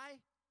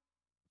 I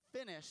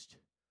finished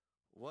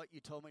what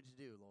you told me to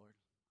do, Lord.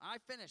 I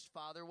finished,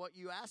 Father, what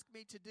you asked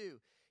me to do.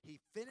 He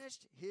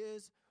finished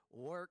his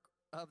work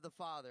of the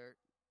Father,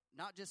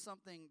 not just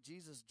something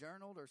Jesus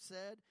journaled or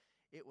said.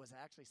 It was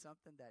actually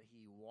something that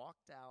he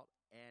walked out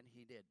and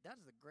he did. That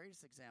is the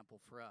greatest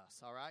example for us,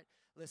 all right?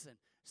 Listen,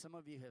 some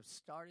of you have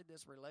started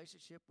this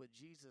relationship with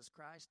Jesus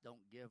Christ.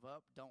 Don't give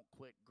up. Don't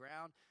quit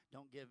ground.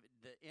 Don't give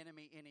the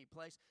enemy any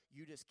place.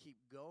 You just keep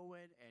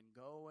going and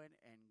going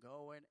and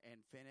going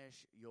and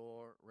finish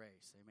your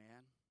race.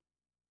 Amen?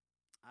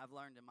 I've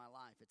learned in my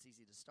life it's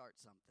easy to start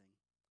something,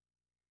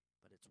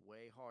 but it's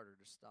way harder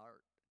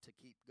to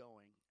keep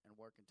going and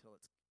work until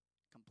it's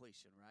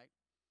completion, right?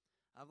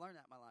 I've learned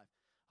that in my life.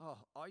 Oh,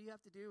 all you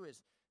have to do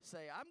is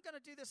say, I'm going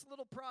to do this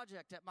little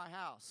project at my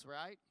house,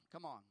 right?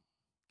 Come on.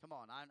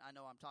 I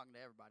know I'm talking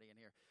to everybody in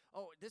here.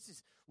 Oh,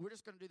 we're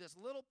just going to do this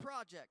little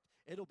project.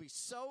 It'll be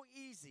so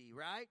easy,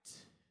 right?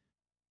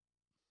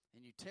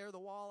 And you tear the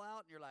wall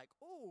out, and you're like,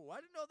 oh, I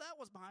didn't know that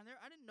was behind there.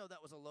 I didn't know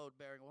that was a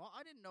load-bearing wall.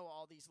 I didn't know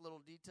all these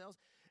little details.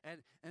 And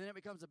then it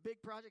becomes a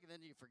big project, and then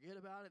you forget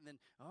about it, and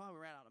then,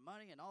 we ran out of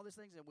money and all these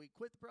things, and we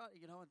quit the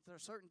project. And there are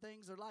certain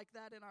things that are like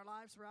that in our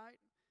lives, right?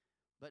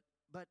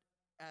 But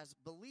as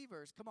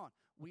believers, come on,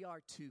 we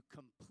are to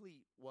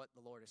complete what the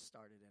Lord has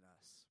started in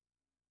us.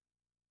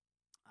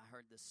 I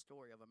heard this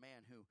story of a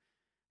man who,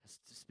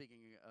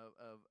 speaking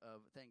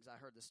of things, I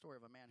heard the story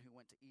of a man who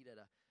went to eat at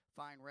a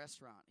fine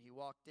restaurant. He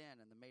walked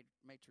in, and the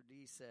maitre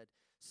d' said,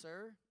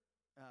 sir,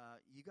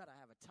 you got to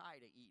have a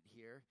tie to eat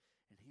here.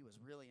 And he was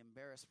really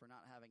embarrassed for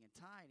not having a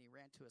tie, and he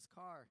ran to his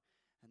car.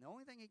 And the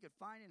only thing he could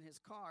find in his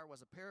car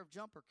was a pair of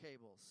jumper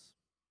cables.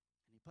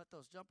 And he put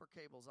those jumper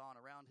cables on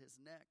around his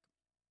neck.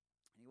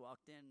 And he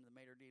walked in, and the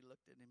maitre d'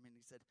 looked at him, and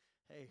he said,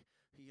 hey,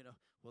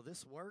 will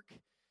this work?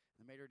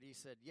 The maitre d'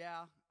 said,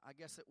 yeah, I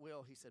guess it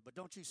will. He said, but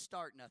don't you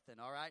start nothing,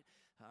 all right?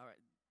 All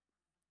right.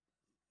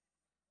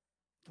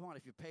 Come on,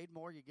 if you paid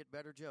more, you get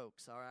better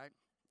jokes, all right?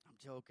 I'm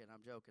joking.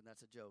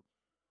 That's a joke.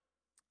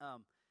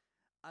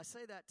 I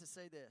say that to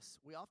say this.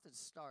 We often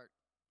start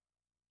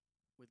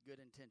with good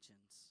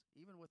intentions,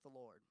 even with the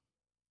Lord,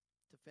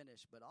 to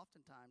finish, but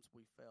oftentimes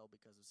we fail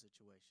because of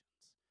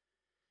situations.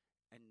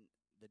 And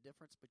the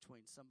difference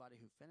between somebody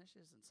who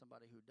finishes and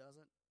somebody who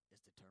doesn't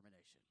is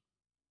determination.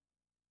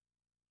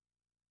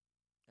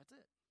 That's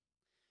it.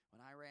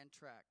 When I ran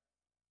track,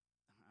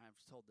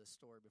 I've told this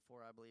story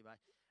before, I believe.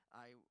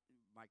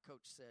 My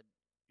coach said,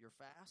 you're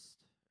fast.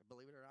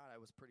 Believe it or not, I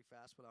was pretty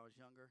fast when I was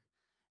younger.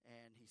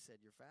 And he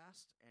said, you're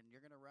fast, and you're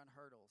going to run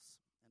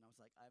hurdles. And I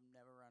was like, I've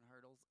never run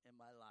hurdles in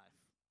my life.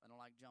 I don't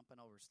like jumping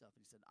over stuff.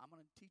 And he said, I'm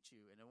going to teach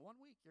you. And in 1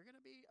 week, you're going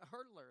to be a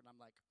hurdler. And I'm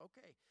like,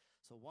 okay.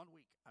 So 1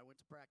 week, I went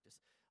to practice.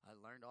 I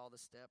learned all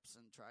the steps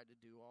and tried to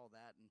do all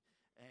that.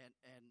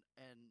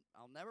 And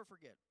I'll never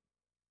forget.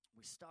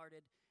 We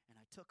started,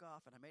 and I took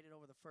off, and I made it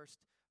over the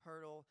first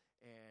hurdle,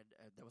 and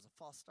there was a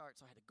false start,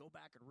 so I had to go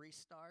back and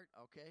restart,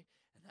 okay?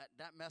 And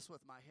that messed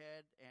with my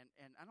head,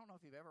 and I don't know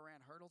if you've ever ran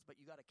hurdles, but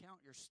you got to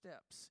count your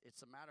steps.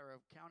 It's a matter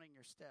of counting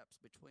your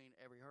steps between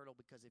every hurdle,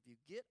 because if you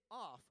get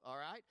off, all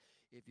right,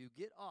 it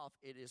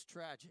is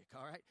tragic,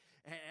 all right?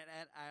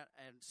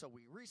 And so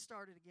we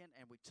restarted again,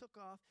 and we took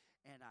off,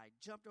 and I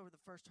jumped over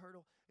the first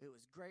hurdle. It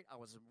was great. I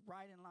was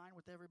right in line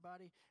with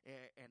everybody,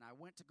 and I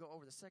went to go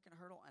over the second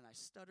hurdle, and I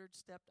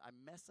stepped. I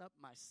mess up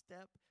my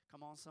step.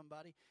 Come on,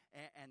 somebody.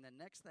 And the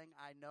next thing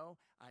I know,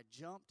 I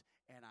jumped,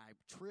 and I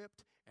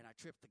tripped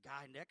the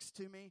guy next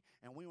to me,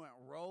 and we went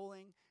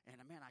rolling, and,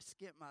 man, I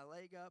skipped my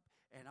leg up,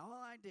 and all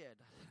I did,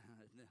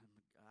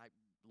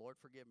 Lord,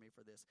 forgive me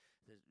for this.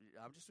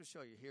 I'm just going to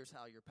show you. Here's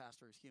how your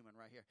pastor is human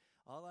right here.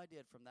 All I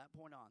did from that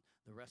point on,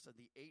 the rest of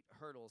the 8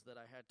 hurdles that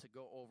I had to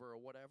go over or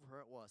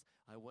whatever it was,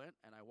 I went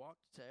and I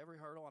walked to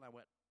every hurdle and I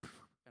went,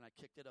 and I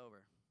kicked it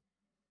over.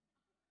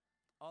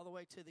 All the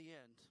way to the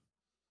end.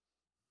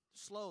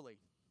 Slowly.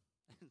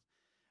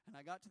 And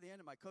I got to the end,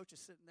 and my coach is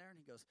sitting there, and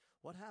he goes,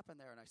 what happened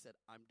there? And I said,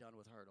 I'm done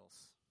with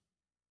hurdles.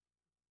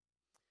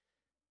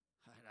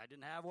 I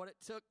didn't have what it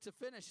took to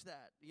finish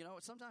that.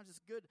 Sometimes it's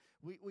good.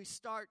 We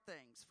start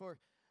things. For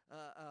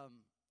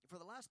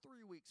the last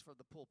 3 weeks for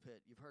the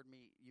pulpit, you've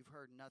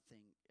heard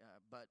nothing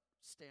but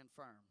stand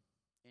firm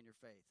in your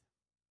faith.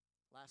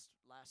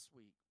 Last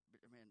week,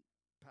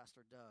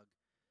 Pastor Doug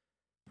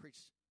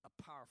preached a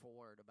powerful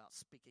word about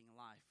speaking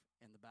life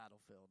in the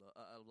battlefield,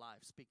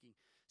 life,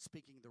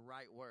 speaking the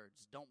right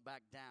words. Don't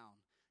back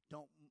down.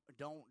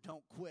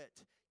 Don't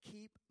quit.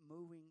 Keep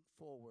moving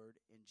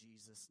forward in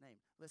Jesus' name.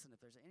 Listen,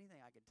 if there's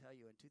anything I can tell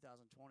you in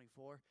 2024,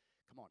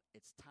 come on,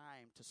 it's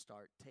time to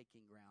start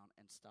taking ground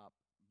and stop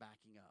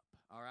backing up.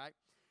 All right?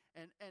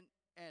 And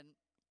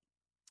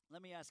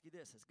let me ask you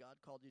this. Has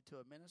God called you to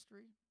a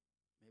ministry?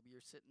 Maybe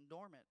you're sitting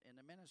dormant in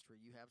a ministry.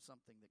 You have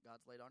something that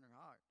God's laid on your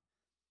heart.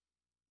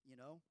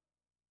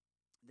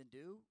 Then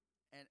do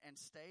and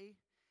stay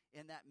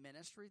in that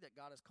ministry that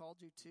God has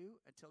called you to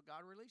until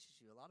God releases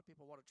you. A lot of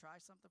people want to try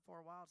something for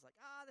a while. It's like,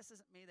 this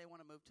isn't me. They want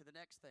to move to the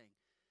next thing.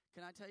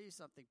 Can I tell you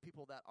something?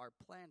 People that are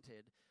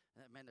planted,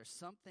 man, there's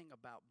something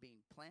about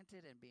being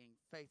planted and being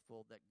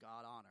faithful that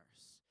God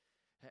honors.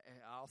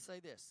 I'll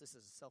say this. This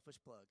is a selfish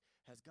plug.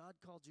 Has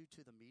God called you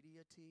to the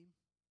media team?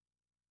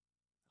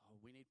 Oh,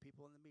 we need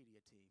people in the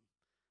media team.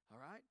 All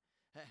right?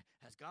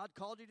 Has God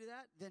called you to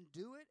that? Then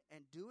do it,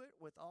 and do it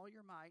with all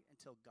your might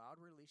until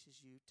God releases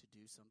you to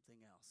do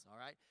something else. All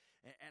right?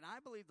 And I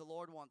believe the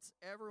Lord wants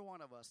every one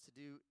of us to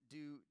to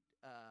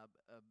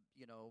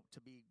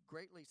be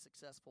greatly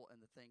successful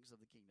in the things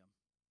of the kingdom.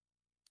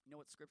 You know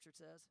what Scripture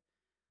says?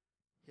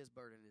 His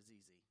burden is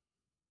easy.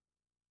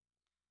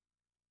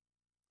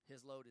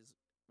 His load is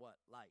what?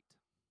 Light.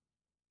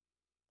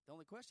 The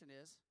only question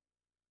is,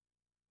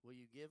 will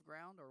you give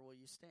ground or will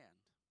you stand?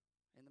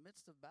 In the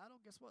midst of battle,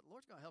 guess what? The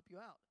Lord's going to help you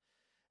out.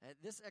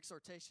 This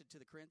exhortation to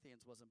the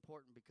Corinthians was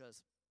important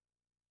because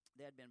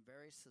they had been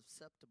very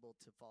susceptible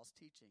to false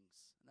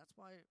teachings. And that's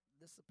why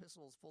this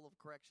epistle is full of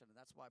correction. And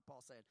that's why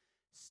Paul said,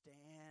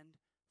 stand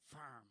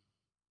firm.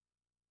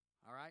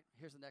 All right,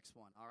 here's the next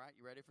one. All right,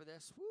 you ready for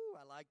this? Woo,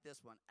 I like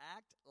this one.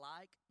 Act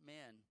like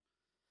men.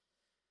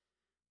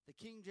 The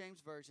King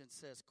James Version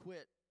says,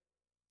 quit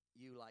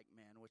you like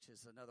men, which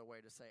is another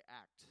way to say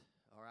act.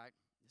 All right?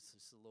 This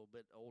is a little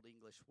bit old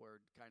English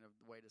word, kind of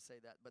the way to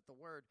say that. But the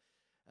word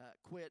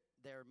quit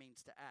there means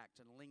to act.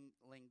 And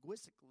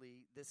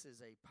linguistically, this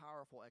is a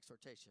powerful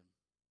exhortation.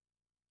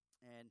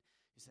 And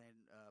you're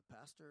saying,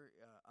 Pastor,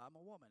 I'm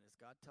a woman. Is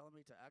God telling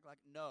me to act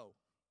like? No.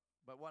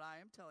 But what I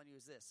am telling you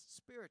is this.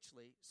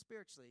 Spiritually,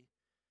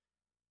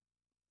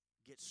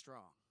 get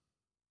strong.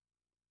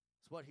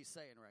 That's what he's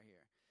saying right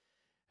here.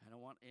 I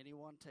don't want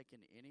anyone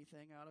taking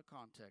anything out of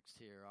context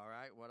here, all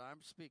right? What I'm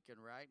speaking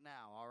right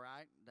now, all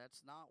right?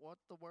 That's not what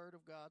the Word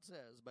of God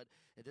says, but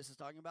this is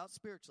talking about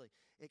spiritually.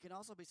 It can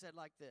also be said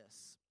like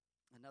this.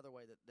 Another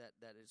way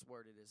that is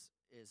worded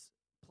is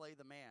play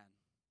the man.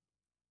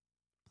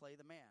 Play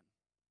the man.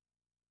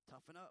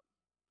 Toughen up.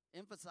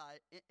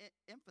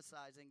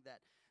 Emphasizing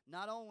that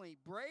not only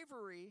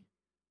bravery,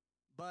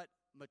 but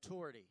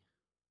maturity,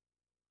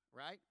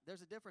 right?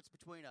 There's a difference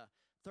between a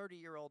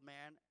 30-year-old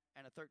man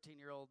and a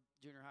 13-year-old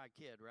junior high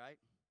kid, right?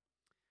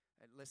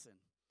 And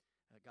listen,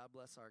 God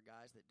bless our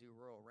guys that do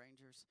Rural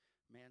Rangers.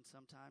 Man,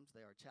 sometimes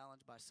they are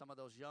challenged by some of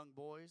those young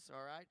boys,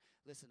 all right?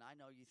 Listen, I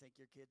know you think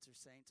your kids are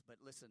saints, but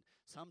listen,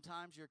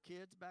 sometimes your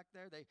kids back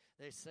there, they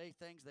say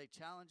things, they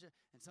challenge you,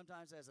 and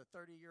sometimes as a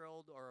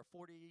 30-year-old or a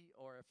 40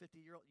 or a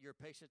 50-year-old, your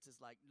patience is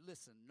like,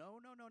 listen,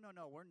 no,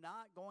 we're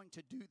not going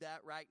to do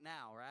that right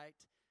now, right?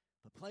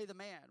 But play the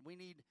man. We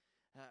need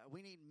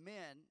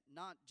men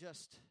not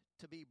just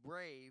to be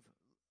brave.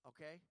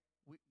 Okay?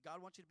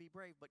 God wants you to be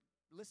brave, but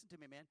listen to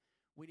me, man.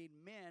 We need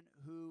men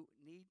who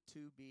need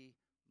to be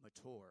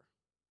mature.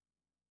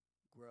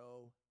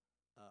 Grow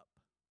up.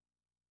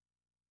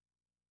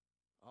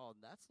 Oh,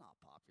 that's not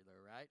popular,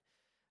 right?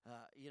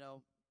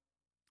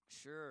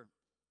 Sure,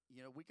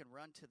 we can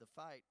run to the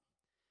fight,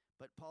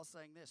 but Paul's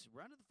saying this,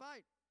 run to the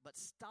fight, but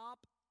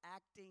stop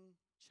acting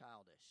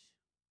childish.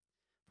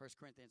 1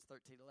 Corinthians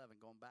 13:11,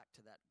 going back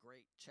to that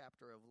great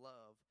chapter of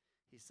love,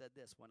 he said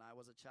this, when I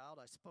was a child,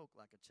 I spoke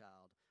like a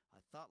child. I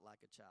thought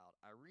like a child.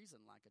 I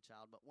reasoned like a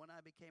child. But when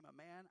I became a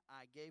man,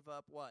 I gave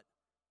up what?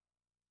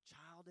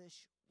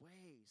 Childish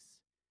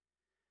ways.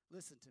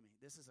 Listen to me.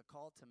 This is a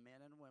call to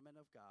men and women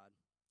of God.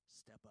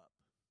 Step up.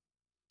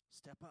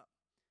 Step up.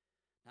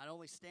 Not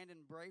only stand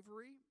in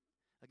bravery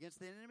against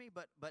the enemy,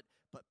 but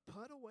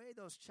put away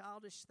those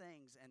childish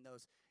things and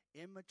those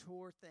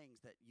immature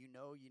things that you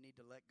know you need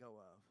to let go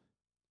of.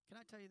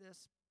 Can I tell you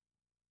this?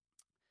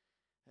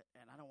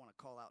 And I don't want to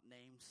call out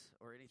names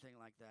or anything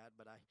like that,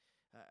 but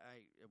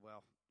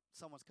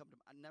someone's come to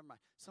never mind.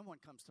 Someone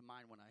comes to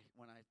mind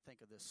when I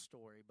think of this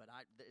story, but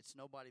it's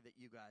nobody that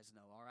you guys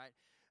know, all right?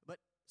 But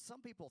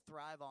some people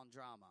thrive on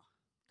drama.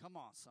 Come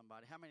on,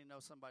 somebody. How many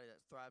know somebody that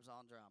thrives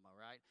on drama,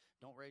 right?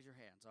 Don't raise your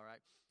hands, all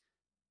right?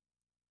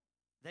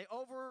 They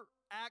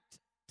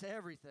overact to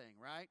everything,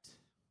 right?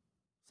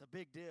 It's a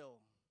big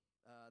deal.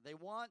 They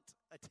want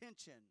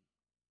attention,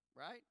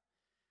 right?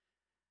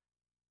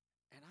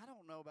 And I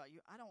don't know about you.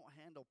 I don't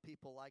handle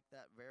people like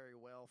that very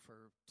well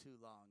for too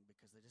long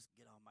because they just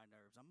get on my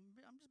nerves.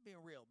 I'm just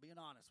being real, being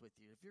honest with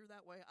you. If you're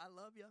that way, I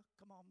love you.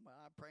 Come on,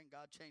 I'm praying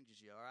God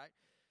changes you, all right?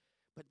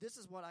 But this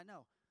is what I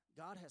know.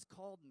 God has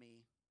called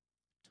me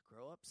to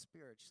grow up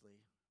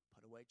spiritually,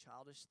 put away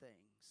childish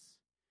things.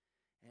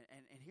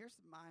 And here's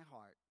my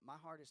heart.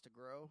 My heart is to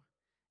grow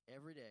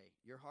every day.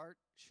 Your heart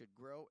should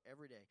grow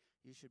every day.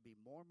 You should be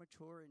more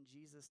mature in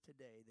Jesus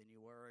today than you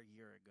were a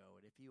year ago.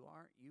 And if you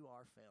aren't, you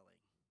are failing.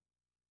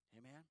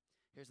 Amen?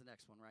 Here's the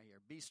next one right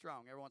here. Be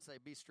strong. Everyone say,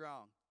 be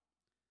strong.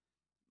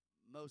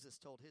 Moses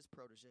told his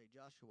protege,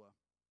 Joshua,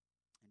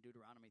 in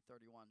Deuteronomy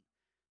 31:7,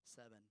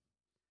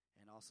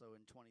 and also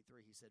in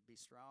 23, he said, be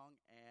strong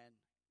and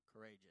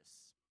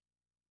courageous.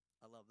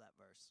 I love that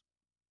verse.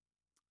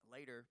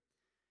 Later,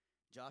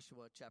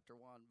 Joshua chapter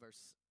 1,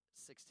 verse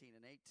 16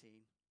 and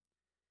 18,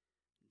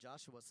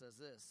 Joshua says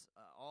this,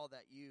 all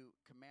that you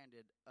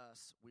commanded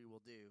us we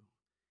will do.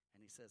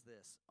 And he says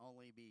this,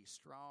 only be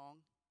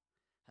strong.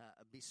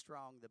 Be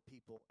strong, the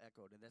people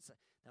echoed. And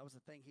that was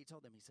the thing he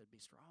told them. He said, be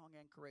strong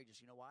and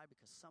courageous. You know why?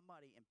 Because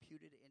somebody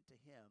imputed into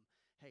him,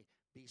 hey,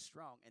 be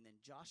strong. And then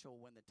Joshua,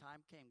 when the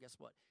time came, guess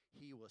what?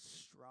 He was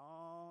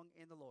strong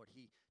in the Lord.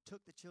 He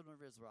took the children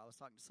of Israel. I was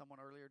talking to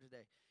someone earlier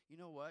today. You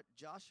know what?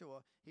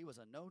 Joshua, he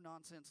was a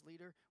no-nonsense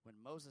leader. When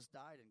Moses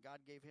died and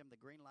God gave him the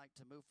green light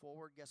to move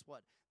forward, guess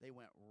what? They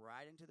went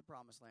right into the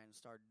promised land and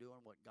started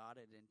doing what God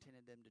had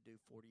intended them to do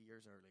 40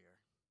 years earlier.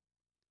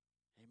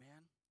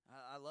 Amen?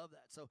 I love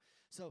that. So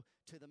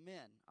to the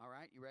men, all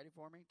right, you ready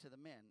for me? To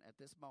the men at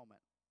this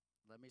moment,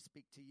 let me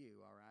speak to you,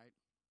 all right?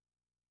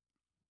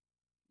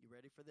 You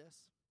ready for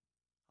this?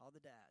 All the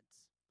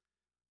dads,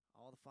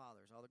 all the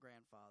fathers, all the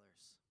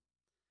grandfathers,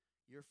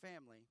 your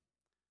family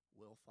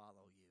will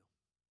follow you.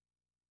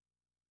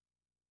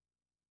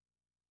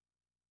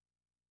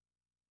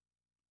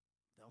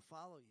 They'll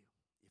follow you.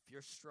 If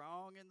you're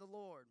strong in the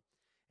Lord,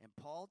 and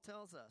Paul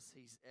tells us,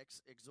 he's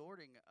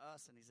exhorting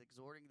us, and he's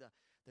exhorting the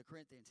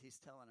Corinthians,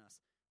 he's telling us,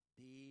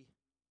 be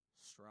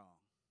strong.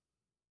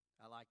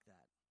 I like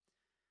that.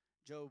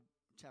 Job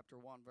chapter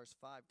 1, verse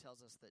 5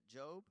 tells us that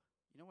Job,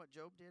 you know what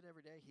Job did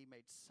every day? He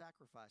made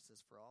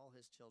sacrifices for all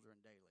his children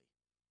daily.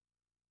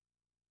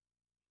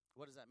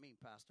 What does that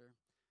mean, Pastor?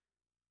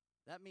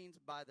 That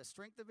means by the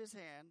strength of his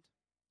hand,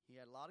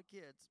 he had a lot of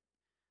kids,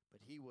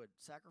 but he would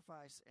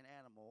sacrifice an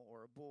animal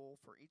or a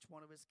bull for each one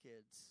of his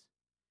kids.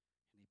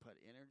 And he put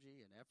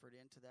energy and effort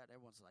into that.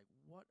 Everyone's like,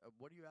 what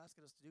are you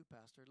asking us to do,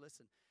 Pastor?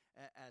 Listen,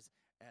 as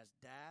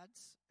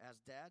dads,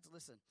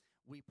 listen,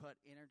 we put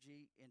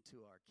energy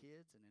into our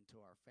kids and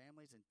into our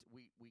families, and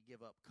we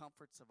give up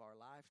comforts of our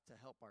life to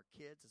help our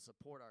kids and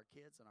support our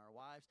kids and our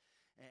wives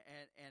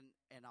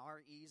and our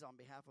ease on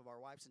behalf of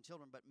our wives and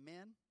children. But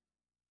men,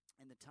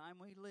 in the time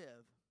we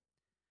live,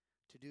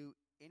 to do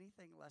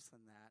anything less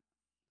than that,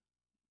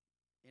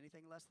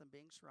 anything less than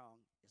being strong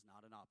is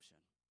not an option.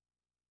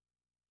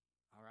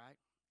 All right?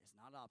 It's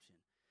not an option.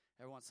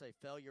 Everyone say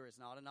failure is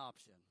not an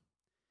option.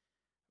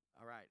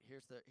 All right,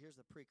 here's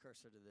the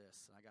precursor to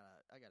this. I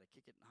gotta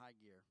kick it in high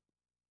gear.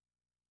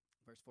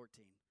 Verse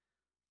 14.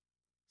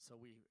 So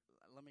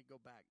let me go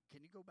back.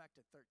 Can you go back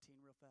to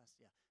 13 real fast?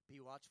 Yeah. Be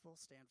watchful,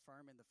 stand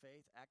firm in the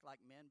faith, act like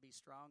men, be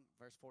strong.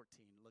 Verse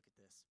 14. Look at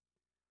this.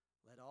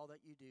 Let all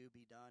that you do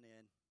be done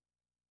in.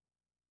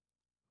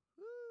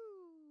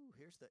 Woo!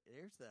 Here's the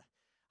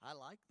I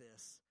like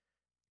this.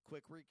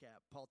 Quick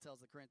recap. Paul tells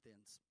the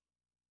Corinthians,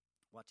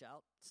 watch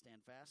out,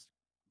 stand fast,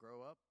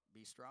 grow up,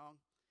 be strong.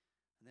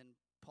 And then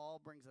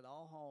Paul brings it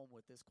all home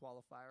with this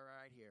qualifier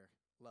right here.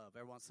 Love.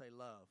 Everyone say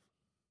love.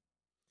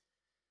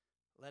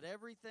 Let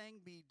everything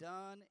be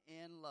done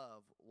in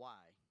love.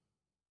 Why?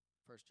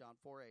 1 John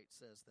 4:8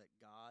 says that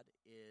God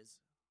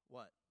is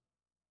what?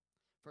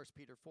 1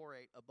 Peter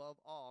 4:8, above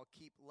all,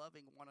 keep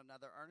loving one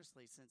another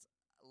earnestly, since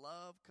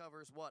love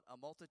covers what? A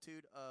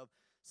multitude of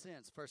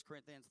sins. 1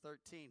 Corinthians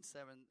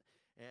 13:7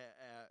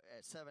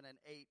 and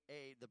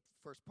 8a, the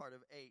first part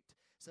of 8,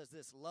 says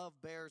this: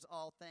 love bears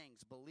all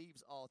things,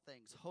 believes all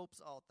things, hopes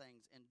all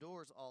things,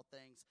 endures all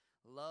things.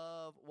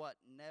 Love what?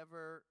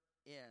 Never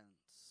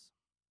ends.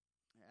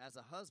 As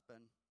a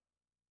husband,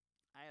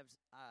 I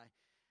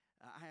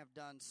have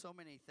done so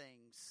many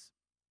things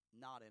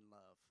not in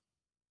love.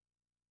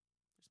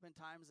 There's been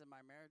times in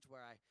my marriage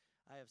where I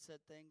have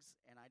said things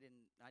and I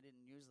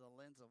didn't use the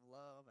lens of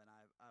love, and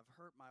I've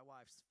hurt my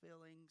wife's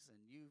feelings,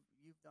 and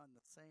you've done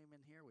the same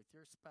in here with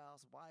your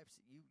spouse. Wives,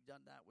 you've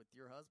done that with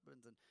your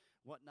husbands and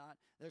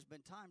whatnot. There's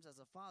been times as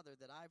a father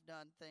that I've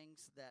done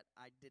things that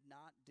I did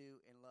not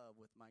do in love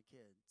with my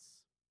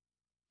kids.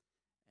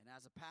 And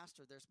as a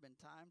pastor, there's been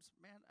times,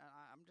 man,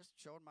 I'm just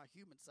showing my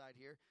human side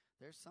here.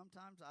 There's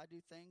sometimes I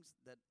do things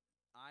that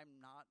I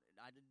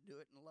didn't do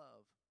it in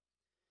love.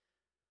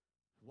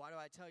 Why do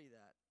I tell you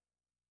that?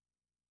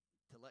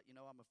 To let you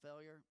know I'm a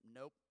failure?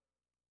 Nope.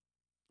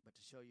 But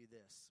to show you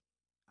this,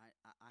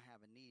 I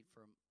have a need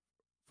for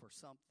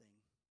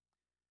something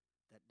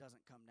that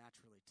doesn't come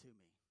naturally to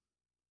me.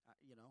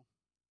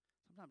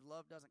 Sometimes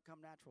love doesn't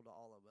come natural to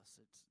all of us.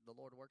 It's the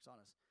Lord works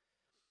on us.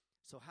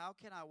 So how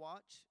can I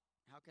watch?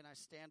 How can I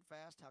stand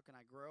fast? How can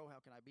I grow?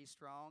 How can I be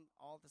strong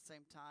all at the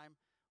same time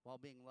while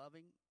being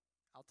loving?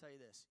 I'll tell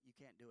you this, you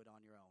can't do it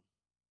on your own.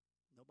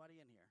 Nobody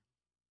in here.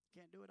 You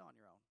can't do it on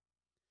your own.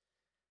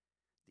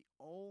 The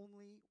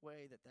only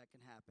way that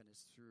can happen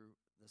is through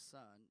the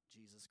Son,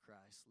 Jesus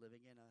Christ,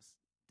 living in us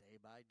day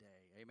by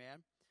day.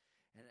 Amen?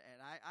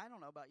 And I don't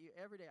know about you.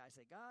 Every day I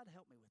say, God,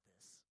 help me with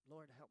this.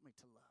 Lord, help me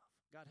to love.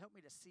 God, help me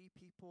to see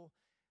people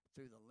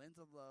through the lens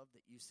of love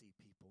that you see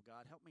people.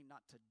 God, help me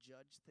not to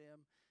judge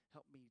them.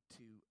 Help me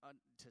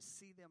to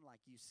see them like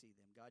you see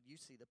them. God, you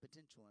see the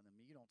potential in them.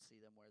 You don't see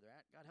them where they're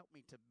at. God, help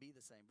me to be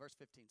the same. Verse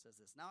 15 says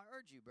this. Now I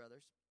urge you,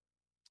 brothers,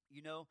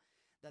 you know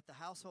that the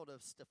household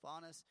of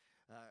Stephanas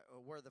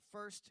were the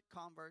first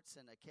converts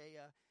in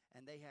Achaia,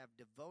 and they have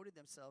devoted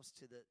themselves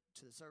to the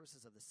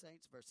services of the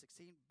saints. Verse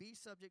 16, be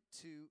subject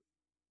to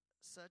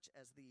such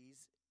as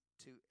these,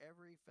 to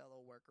every fellow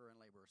worker and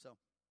laborer.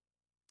 So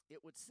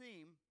it would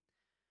seem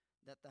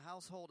that the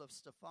household of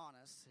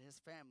Stephanas,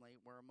 his family,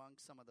 were among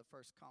some of the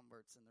first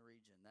converts in the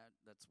region.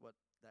 That's what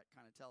that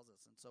kind of tells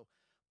us. And so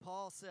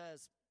Paul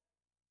says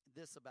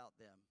this about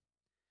them,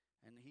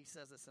 and he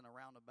says this in a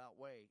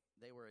roundabout way.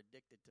 They were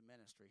addicted to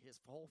ministry.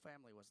 His whole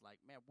family was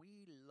like, man,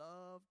 we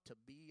love to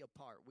be a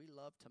part. We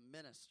love to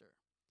minister.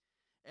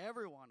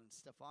 Everyone in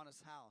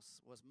Stephanas' house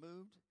was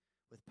moved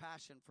with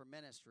passion for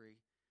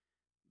ministry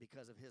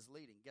because of his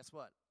leading. Guess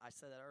what? I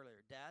said that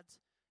earlier. Dads,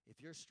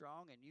 if you're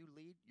strong and you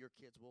lead, your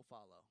kids will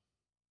follow.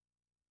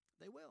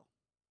 They will.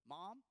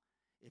 Mom,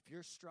 if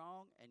you're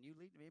strong and you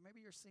lead,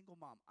 maybe you're a single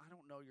mom. I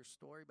don't know your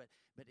story, but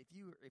if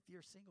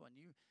you're single and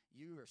you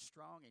are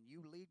strong and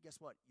you lead, guess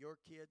what? Your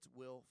kids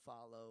will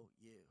follow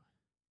you.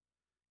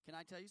 Can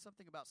I tell you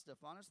something about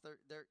Stephanas? Their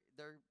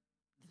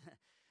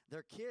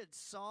kids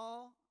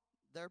saw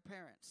their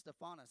parents,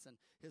 Stephanas and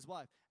his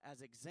wife,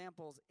 as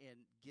examples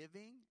in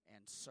giving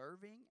and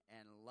serving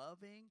and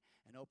loving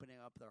and opening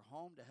up their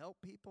home to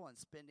help people and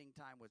spending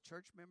time with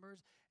church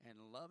members and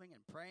loving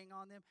and praying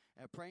on them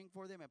and praying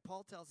for them. And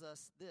Paul tells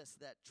us this,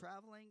 that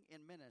traveling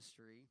in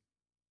ministry,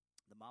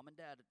 the mom and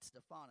dad at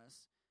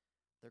Stephanas,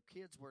 their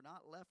kids were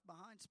not left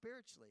behind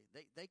spiritually.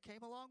 They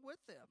came along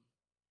with them.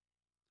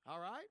 All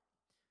right?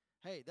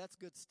 Hey, that's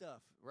good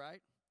stuff,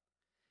 right?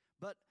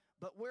 But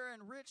we're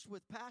enriched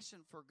with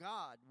passion for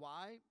God.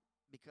 Why?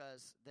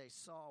 Because they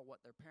saw what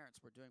their parents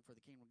were doing for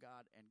the kingdom of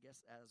God, and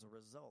guess as a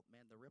result,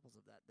 man, the ripples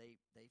of that, they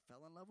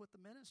fell in love with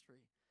the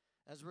ministry.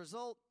 As a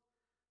result,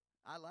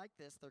 I like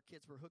this, their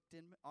kids were hooked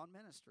in on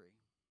ministry.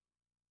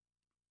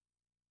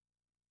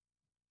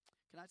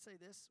 Can I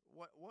say this?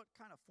 What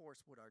kind of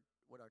force would our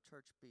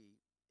church be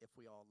if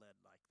we all led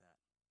like that?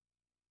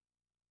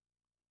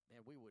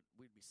 Man,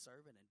 we'd be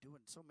serving and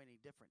doing so many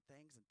different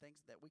things and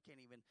things that we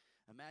can't even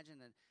imagine,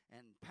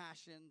 and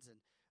passions and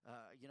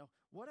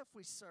what if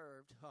we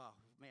served? Oh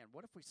man,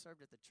 what if we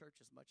served at the church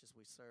as much as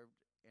we served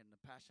in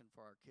the passion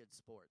for our kids'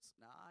 sports?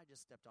 Now I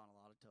just stepped on a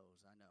lot of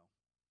toes, I know.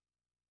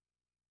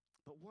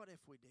 But what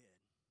if we did?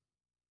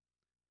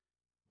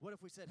 What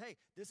if we said, hey,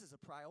 this is a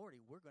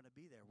priority. We're going to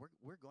be there.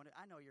 We're going to.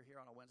 I know you're here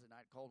on a Wednesday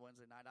night, cold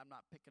Wednesday night. I'm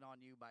not picking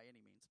on you by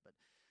any means, but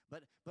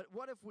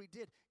what if we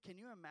did? Can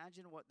you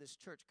imagine what this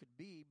church could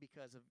be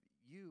because of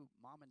you,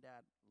 mom and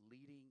dad,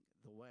 leading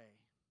the way?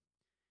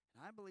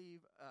 And I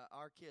believe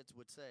our kids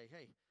would say,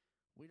 hey,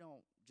 we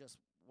don't just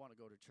want to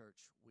go to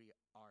church. We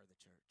are the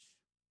church.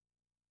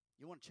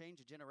 You want to change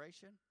a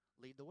generation?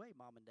 Lead the way,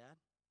 mom and dad.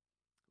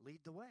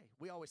 Lead the way.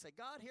 We always say,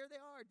 God, here they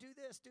are. Do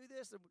this, do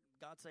this. And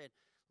God said,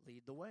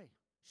 lead the way.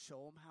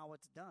 Show them how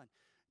it's done.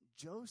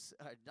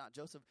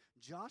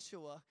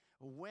 Joshua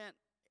went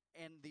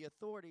in the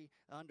authority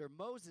under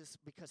Moses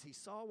because he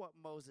saw what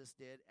Moses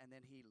did, and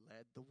then he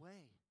led the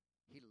way.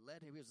 He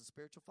was a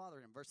spiritual father.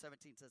 And verse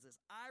 17 says this,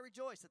 I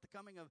rejoice at the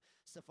coming of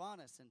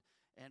Stephanas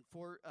and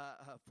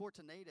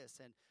Fortunatus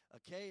and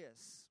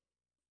Achaeus,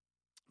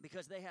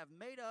 because they have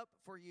made up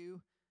for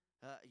you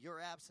your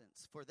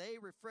absence. For they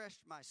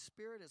refreshed my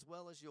spirit as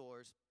well as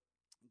yours.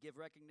 Give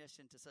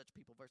recognition to such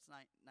people. Verse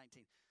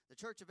 19. The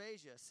church of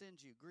Asia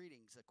sends you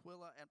greetings,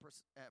 Aquila and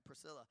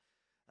Priscilla.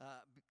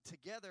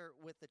 Together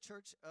with the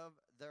church of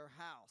their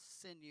house,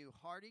 send you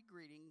hearty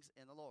greetings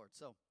in the Lord.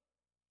 So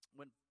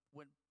when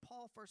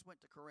Paul first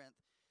went to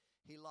Corinth,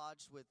 he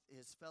lodged with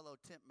his fellow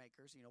tent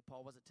makers. You know,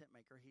 Paul was a tent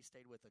maker. He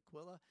stayed with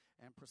Aquila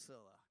and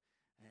Priscilla.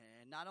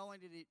 And not only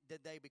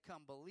did they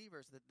become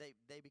believers, that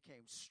they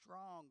became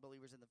strong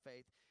believers in the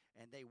faith,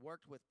 and they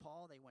worked with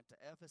Paul. They went to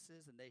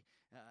Ephesus, and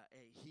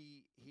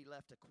he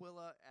left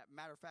Aquila.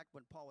 Matter of fact,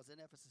 when Paul was in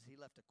Ephesus, he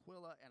left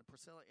Aquila and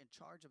Priscilla in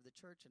charge of the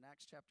church in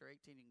Acts chapter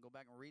 18. You can go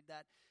back and read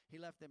that. He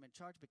left them in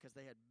charge because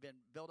they had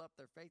been built up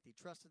their faith. He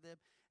trusted them.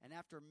 And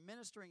after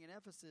ministering in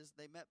Ephesus,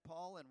 they met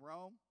Paul in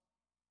Rome,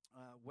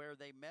 where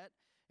they met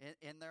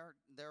in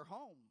their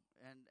home.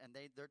 And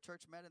their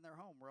church met in their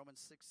home.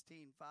 Romans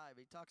 16:5.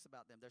 He talks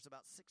about them. There's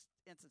about 6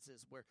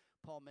 instances where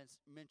Paul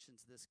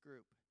mentions this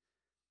group.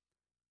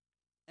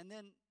 And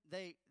then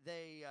they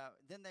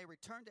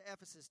returned to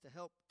Ephesus to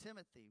help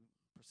Timothy,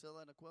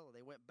 Priscilla and Aquila.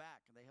 They went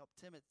back and they helped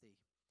Timothy,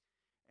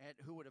 and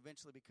who would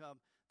eventually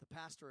become the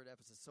pastor at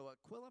Ephesus. So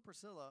Aquila and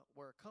Priscilla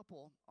were a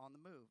couple on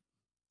the move.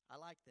 I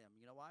like them.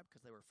 You know why?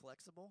 Because they were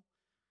flexible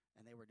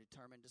and they were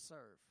determined to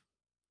serve.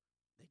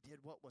 They did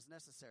what was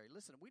necessary.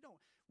 Listen,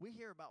 we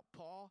hear about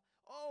Paul,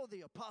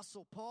 the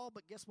Apostle Paul,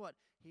 but guess what?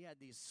 He had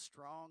these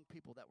strong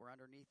people that were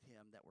underneath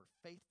him that were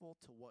faithful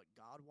to what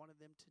God wanted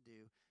them to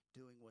do,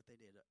 doing what they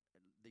did,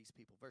 these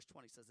people. Verse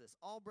 20 says this,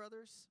 all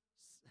brothers,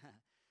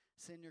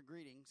 send your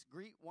greetings.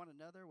 Greet one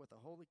another with a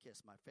holy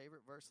kiss. My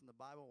favorite verse in the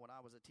Bible when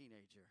I was a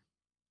teenager.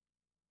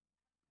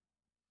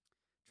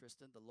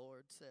 Tristan, the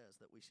Lord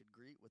says that we should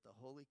greet with a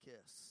holy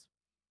kiss.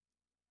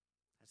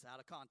 That's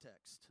out of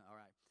context. All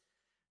right.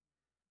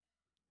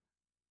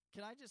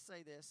 Can I just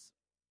say this?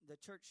 The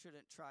church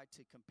shouldn't try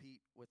to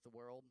compete with the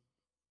world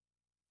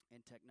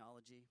in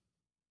technology.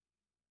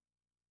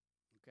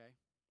 Okay?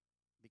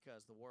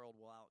 Because the world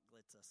will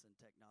outglitz us in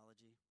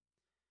technology.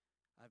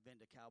 I've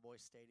been to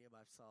Cowboy Stadium.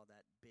 I saw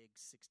that big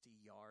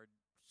 60-yard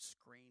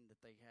screen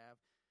that they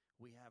have.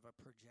 We have a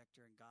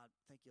projector, and God,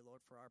 thank you,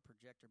 Lord, for our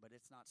projector, but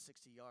it's not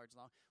 60 yards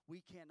long. We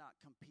cannot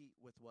compete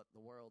with what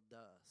the world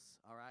does,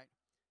 all right?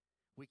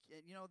 We can,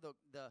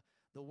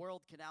 the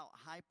world can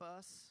out-hype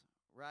us,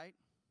 right?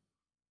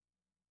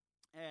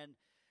 And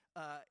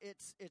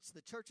it's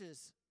the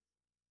church's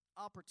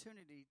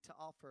opportunity to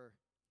offer.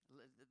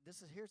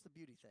 Here's the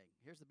beauty thing.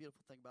 Here's the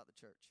beautiful thing about the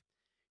church.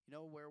 You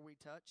know where we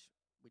touch?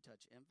 We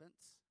touch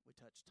infants. We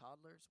touch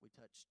toddlers. We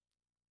touch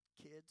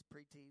kids,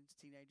 preteens,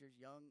 teenagers,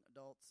 young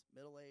adults,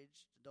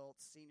 middle-aged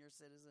adults, senior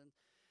citizens,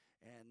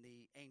 and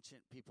the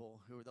ancient people.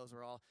 Those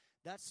are all.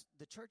 That's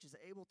the church is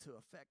able to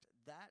affect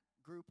that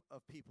group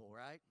of people,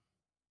 right?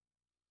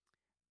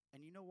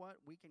 And you know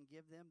what we can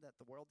give them that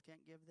the world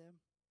can't give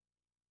them?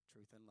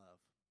 Truth and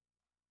love.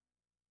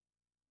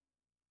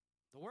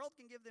 The world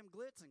can give them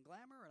glitz and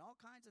glamour and all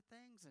kinds of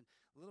things, and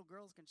little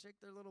girls can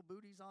shake their little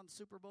booties on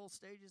Super Bowl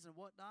stages and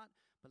whatnot.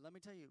 But let me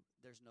tell you,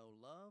 there's no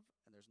love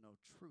and there's no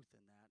truth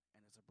in that,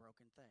 and it's a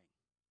broken thing.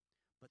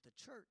 But the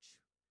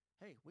church,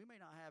 hey, we may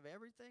not have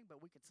everything,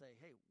 but we can say,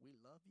 hey, we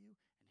love you,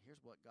 and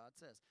here's what God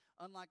says.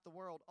 Unlike the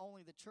world,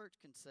 only the church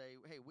can say,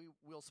 hey,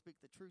 we'll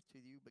speak the truth to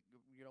you, but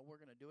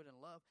we're going to do it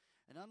in love.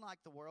 And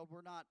unlike the world,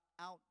 we're not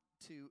out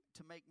to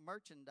make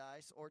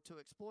merchandise or to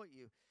exploit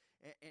you.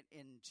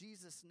 In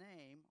Jesus'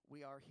 name,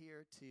 we are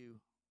here to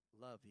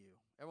love you.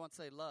 Everyone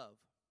say love.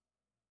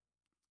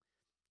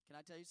 Can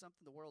I tell you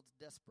something? The world's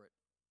desperate.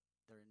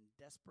 They're in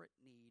desperate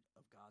need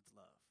of God's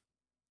love.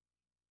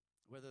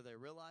 Whether they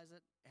realize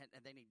it,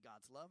 and they need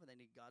God's love, and they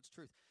need God's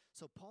truth.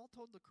 So Paul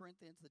told the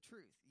Corinthians the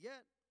truth,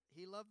 yet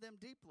he loved them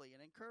deeply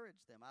and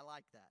encouraged them. I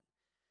like that.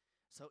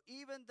 So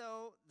even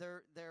though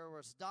there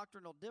was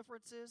doctrinal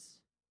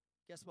differences,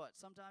 guess what?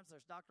 Sometimes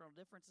there's doctrinal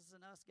differences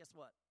in us. Guess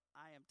what?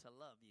 I am to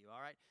love you,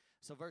 all right?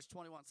 So verse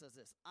 21 says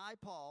this, I,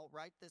 Paul,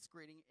 write this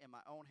greeting in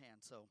my own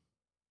hand. So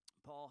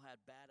Paul had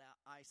bad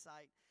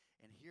eyesight,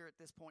 and here at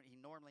this point,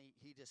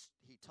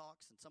 he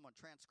talks and someone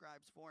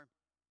transcribes for him.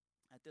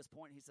 At this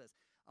point, he says,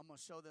 I'm going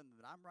to show them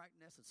that I'm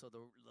writing this. And so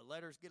the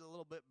letters get a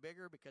little bit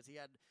bigger because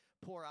he had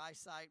poor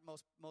eyesight,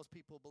 most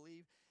people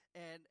believe,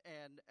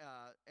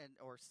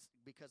 or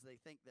because they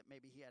think that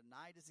maybe he had an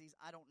eye disease.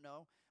 I don't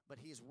know,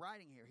 but he's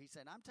writing here. He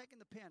said, I'm taking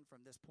the pen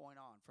from this point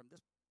on. From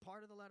this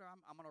part of the letter,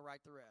 I'm going to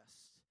write the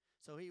rest.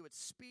 So he would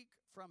speak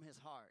from his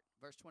heart.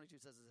 Verse 22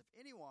 says, if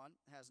anyone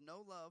has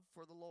no love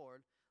for the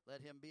Lord,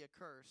 let him be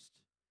accursed,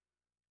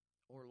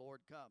 or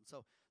Lord come.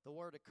 So the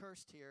word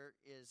accursed here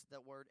is the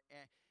word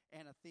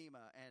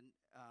anathema, and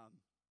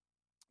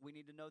we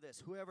need to know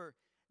this. Whoever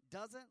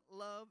doesn't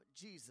love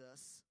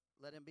Jesus,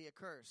 let him be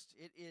accursed.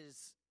 It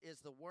is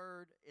the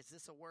word, is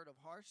this a word of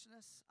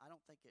harshness? I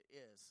don't think it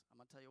is. I'm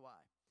going to tell you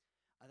why.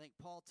 I think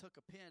Paul took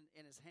a pen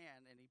in his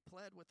hand and he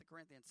pled with the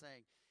Corinthians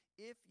saying,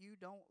 if you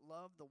don't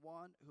love the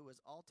one who is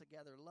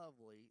altogether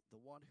lovely,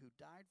 the one who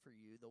died for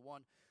you, the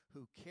one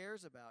who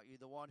cares about you,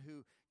 the one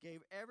who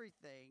gave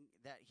everything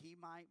that he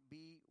might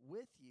be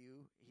with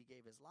you, he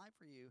gave his life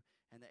for you,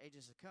 and the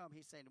ages to come,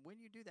 he's saying,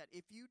 when you do that,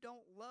 if you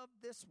don't love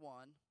this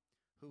one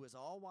who is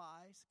all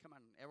wise, come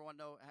on,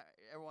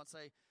 everyone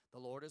say, the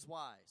Lord is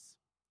wise.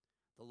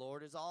 The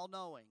Lord is all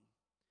knowing.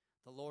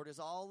 The Lord is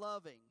all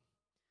loving.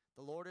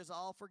 The Lord is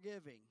all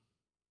forgiving.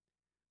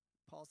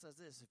 Paul says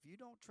this, if you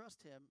don't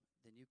trust him,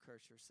 then you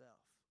curse yourself.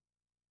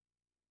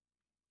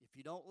 If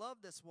you don't love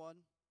this one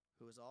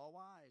who is all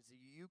wise,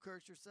 you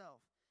curse yourself.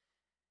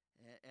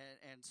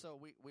 And so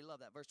we love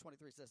that. Verse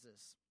 23 says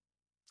this,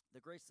 the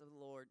grace of the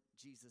Lord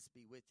Jesus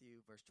be with you.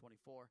 Verse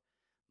 24,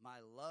 my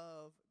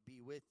love be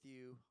with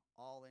you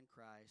all in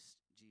Christ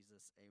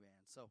Jesus.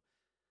 Amen. So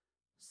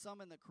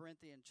some in the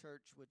Corinthian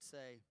church would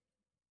say,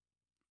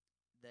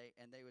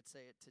 they would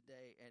say it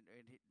today, and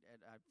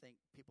I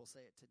think people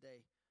say it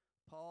today,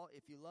 Paul,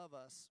 if you love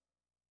us,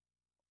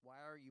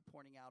 why are you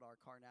pointing out our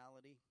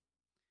carnality?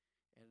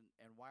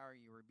 And why are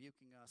you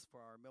rebuking us for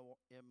our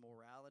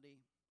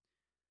immorality?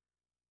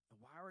 And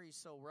why are you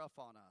so rough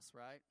on us,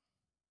 right?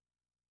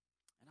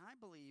 And I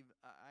believe,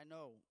 I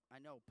know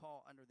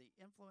Paul, under the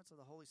influence of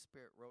the Holy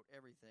Spirit, wrote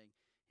everything.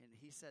 And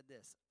he said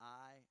this,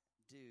 I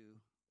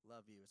do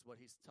love you. It's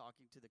what he's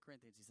talking to the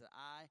Corinthians. He said,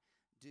 I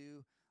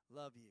do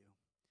love you.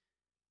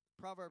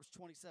 Proverbs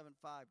 27:5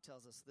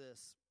 tells us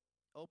this,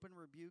 open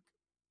rebuke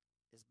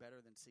is better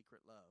than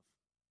secret love.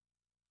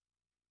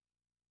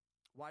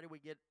 Why do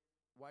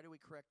we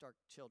correct our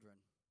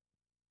children?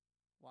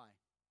 Why?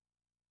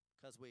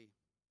 Because we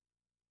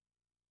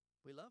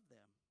love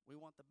them. We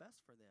want the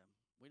best for them.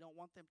 We don't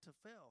want them to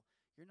fail.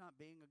 You're not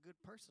being a good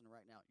person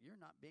right now. You're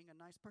not being a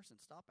nice person.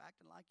 Stop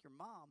acting like your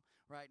mom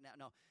right now.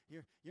 No,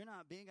 you're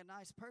not being a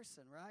nice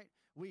person, right?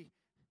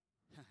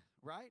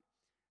 Right?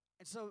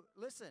 And so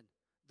listen,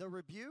 the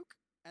rebuke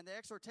and the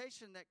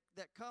exhortation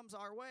that comes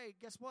our way,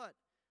 guess what?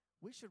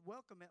 We should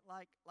welcome it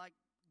like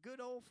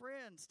good old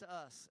friends to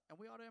us, and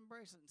we ought to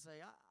embrace it and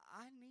say,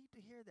 I need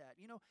to hear that.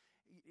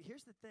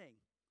 Here's the thing.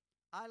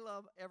 I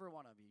love every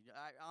one of you.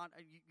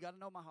 You got to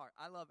know my heart.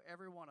 I love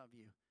every one of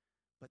you.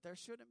 But there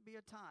shouldn't be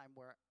a time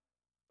where,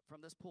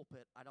 from this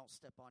pulpit, I don't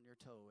step on your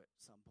toe at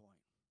some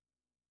point.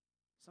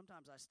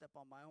 Sometimes I step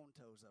on my own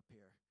toes up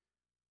here.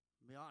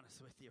 To be honest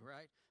with you,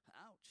 right?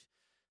 Ouch.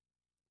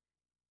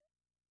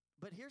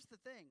 But here's the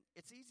thing.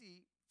 It's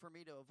easy for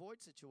me to avoid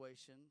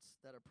situations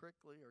that are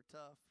prickly or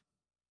tough.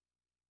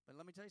 But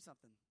let me tell you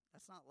something.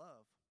 That's not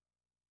love.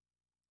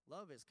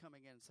 Love is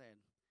coming in and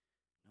saying,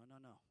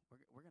 no.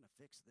 We're going to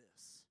fix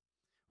this.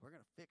 We're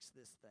going to fix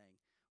this thing.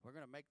 We're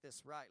going to make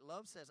this right.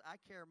 Love says, I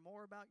care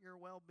more about your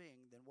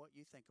well-being than what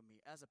you think of me.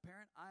 As a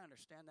parent, I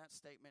understand that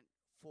statement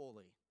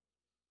fully.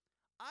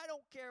 I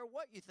don't care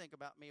what you think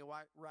about me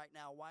right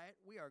now, Wyatt.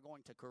 We are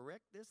going to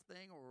correct this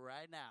thing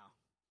right now.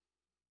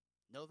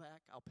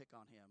 Novak, I'll pick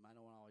on him. I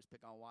don't want to always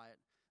pick on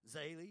Wyatt.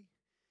 Zaylee.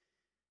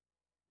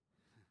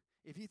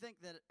 If you think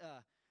that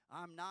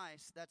I'm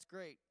nice, that's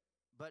great.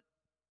 But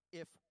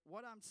if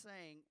what I'm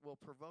saying will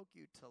provoke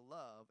you to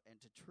love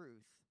and to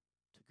truth,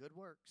 to good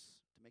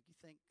works, to make you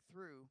think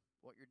through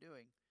what you're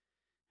doing,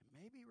 and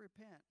maybe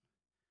repent,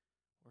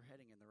 we're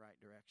heading in the right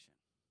direction.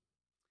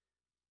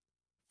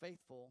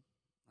 Faithful,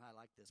 I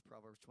like this,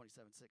 Proverbs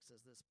 27:6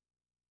 says this,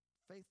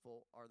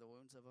 faithful are the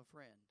wounds of a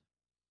friend.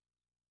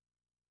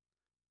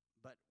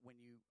 But when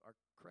you are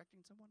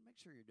correcting someone, make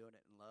sure you're doing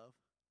it in love.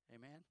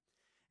 Amen?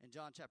 In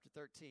John chapter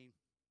 13,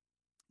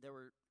 there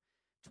were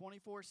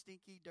 24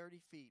 stinky, dirty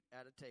feet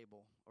at a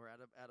table or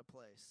at a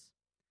place.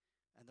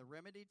 And the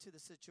remedy to the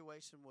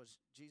situation was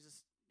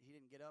Jesus, he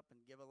didn't get up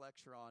and give a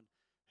lecture on,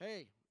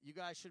 hey, you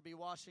guys should be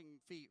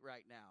washing feet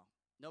right now.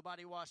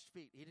 Nobody washed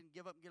feet. He didn't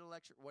give up and get a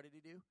lecture. What did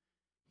he do?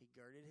 He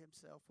girded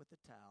himself with a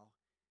towel,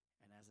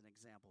 and as an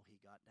example, he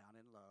got down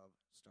in love,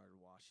 started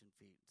washing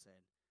feet, and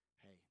said,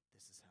 hey,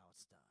 this is how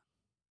it's done.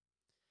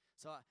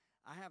 So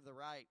I have the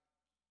right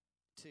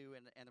to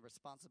and the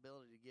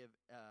responsibility to give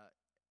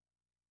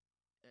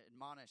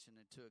admonish and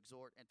to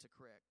exhort and to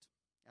correct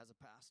as a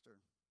pastor.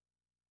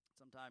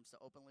 Sometimes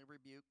to openly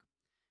rebuke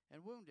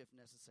and wound if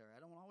necessary. I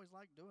don't always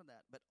like doing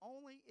that, but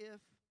only if,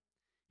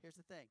 here's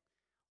the thing,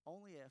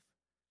 only if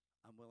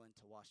I'm willing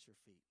to wash your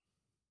feet.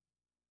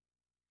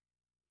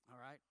 All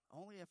right?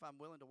 Only if I'm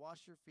willing to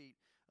wash your feet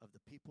of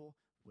the people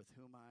with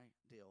whom I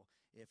deal.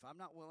 If I'm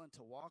not willing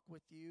to walk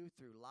with you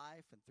through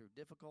life and through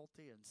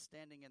difficulty and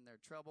standing in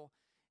their trouble,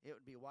 it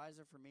would be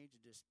wiser for me to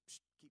just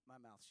keep my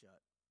mouth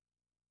shut.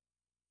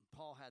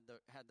 Paul had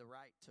the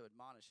right to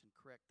admonish and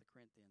correct the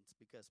Corinthians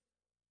because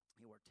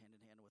he worked hand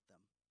in hand with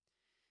them.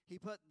 He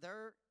put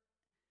their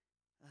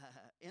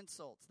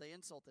insults. They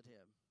insulted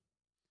him.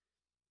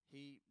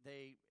 He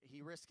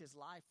risked his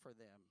life for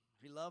them.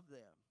 He loved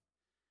them.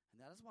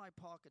 And that is why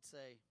Paul could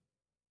say,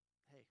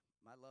 hey,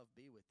 my love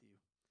be with you.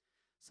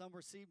 Some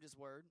received his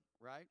word,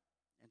 right?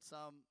 And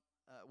some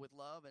with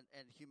love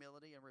and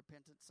humility and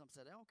repentance. Some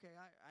said, okay,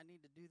 I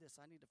need to do this.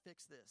 I need to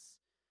fix this.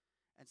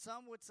 And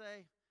some would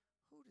say,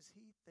 who does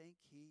he think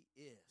he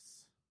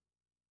is?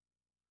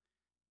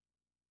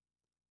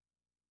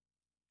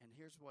 And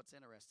here's what's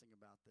interesting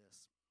about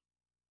this.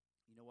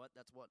 You know what?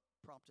 That's what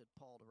prompted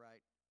Paul to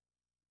write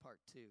part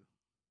 2,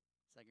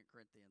 2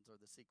 Corinthians, or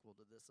the sequel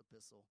to this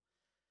epistle.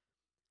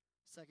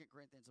 2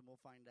 Corinthians, and we'll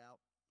find out,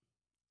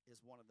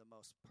 is one of the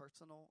most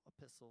personal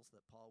epistles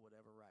that Paul would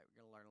ever write.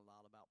 We're going to learn a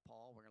lot about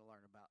Paul. We're going to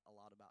learn a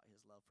lot about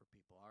his love for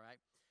people, all right?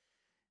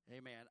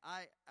 Amen.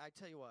 I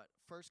tell you what,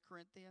 1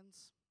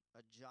 Corinthians,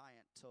 a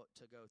giant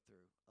to go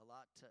through, a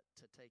lot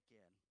to take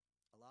in,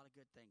 a lot of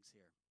good things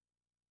here,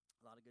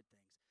 a lot of good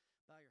things.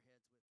 Bow your heads with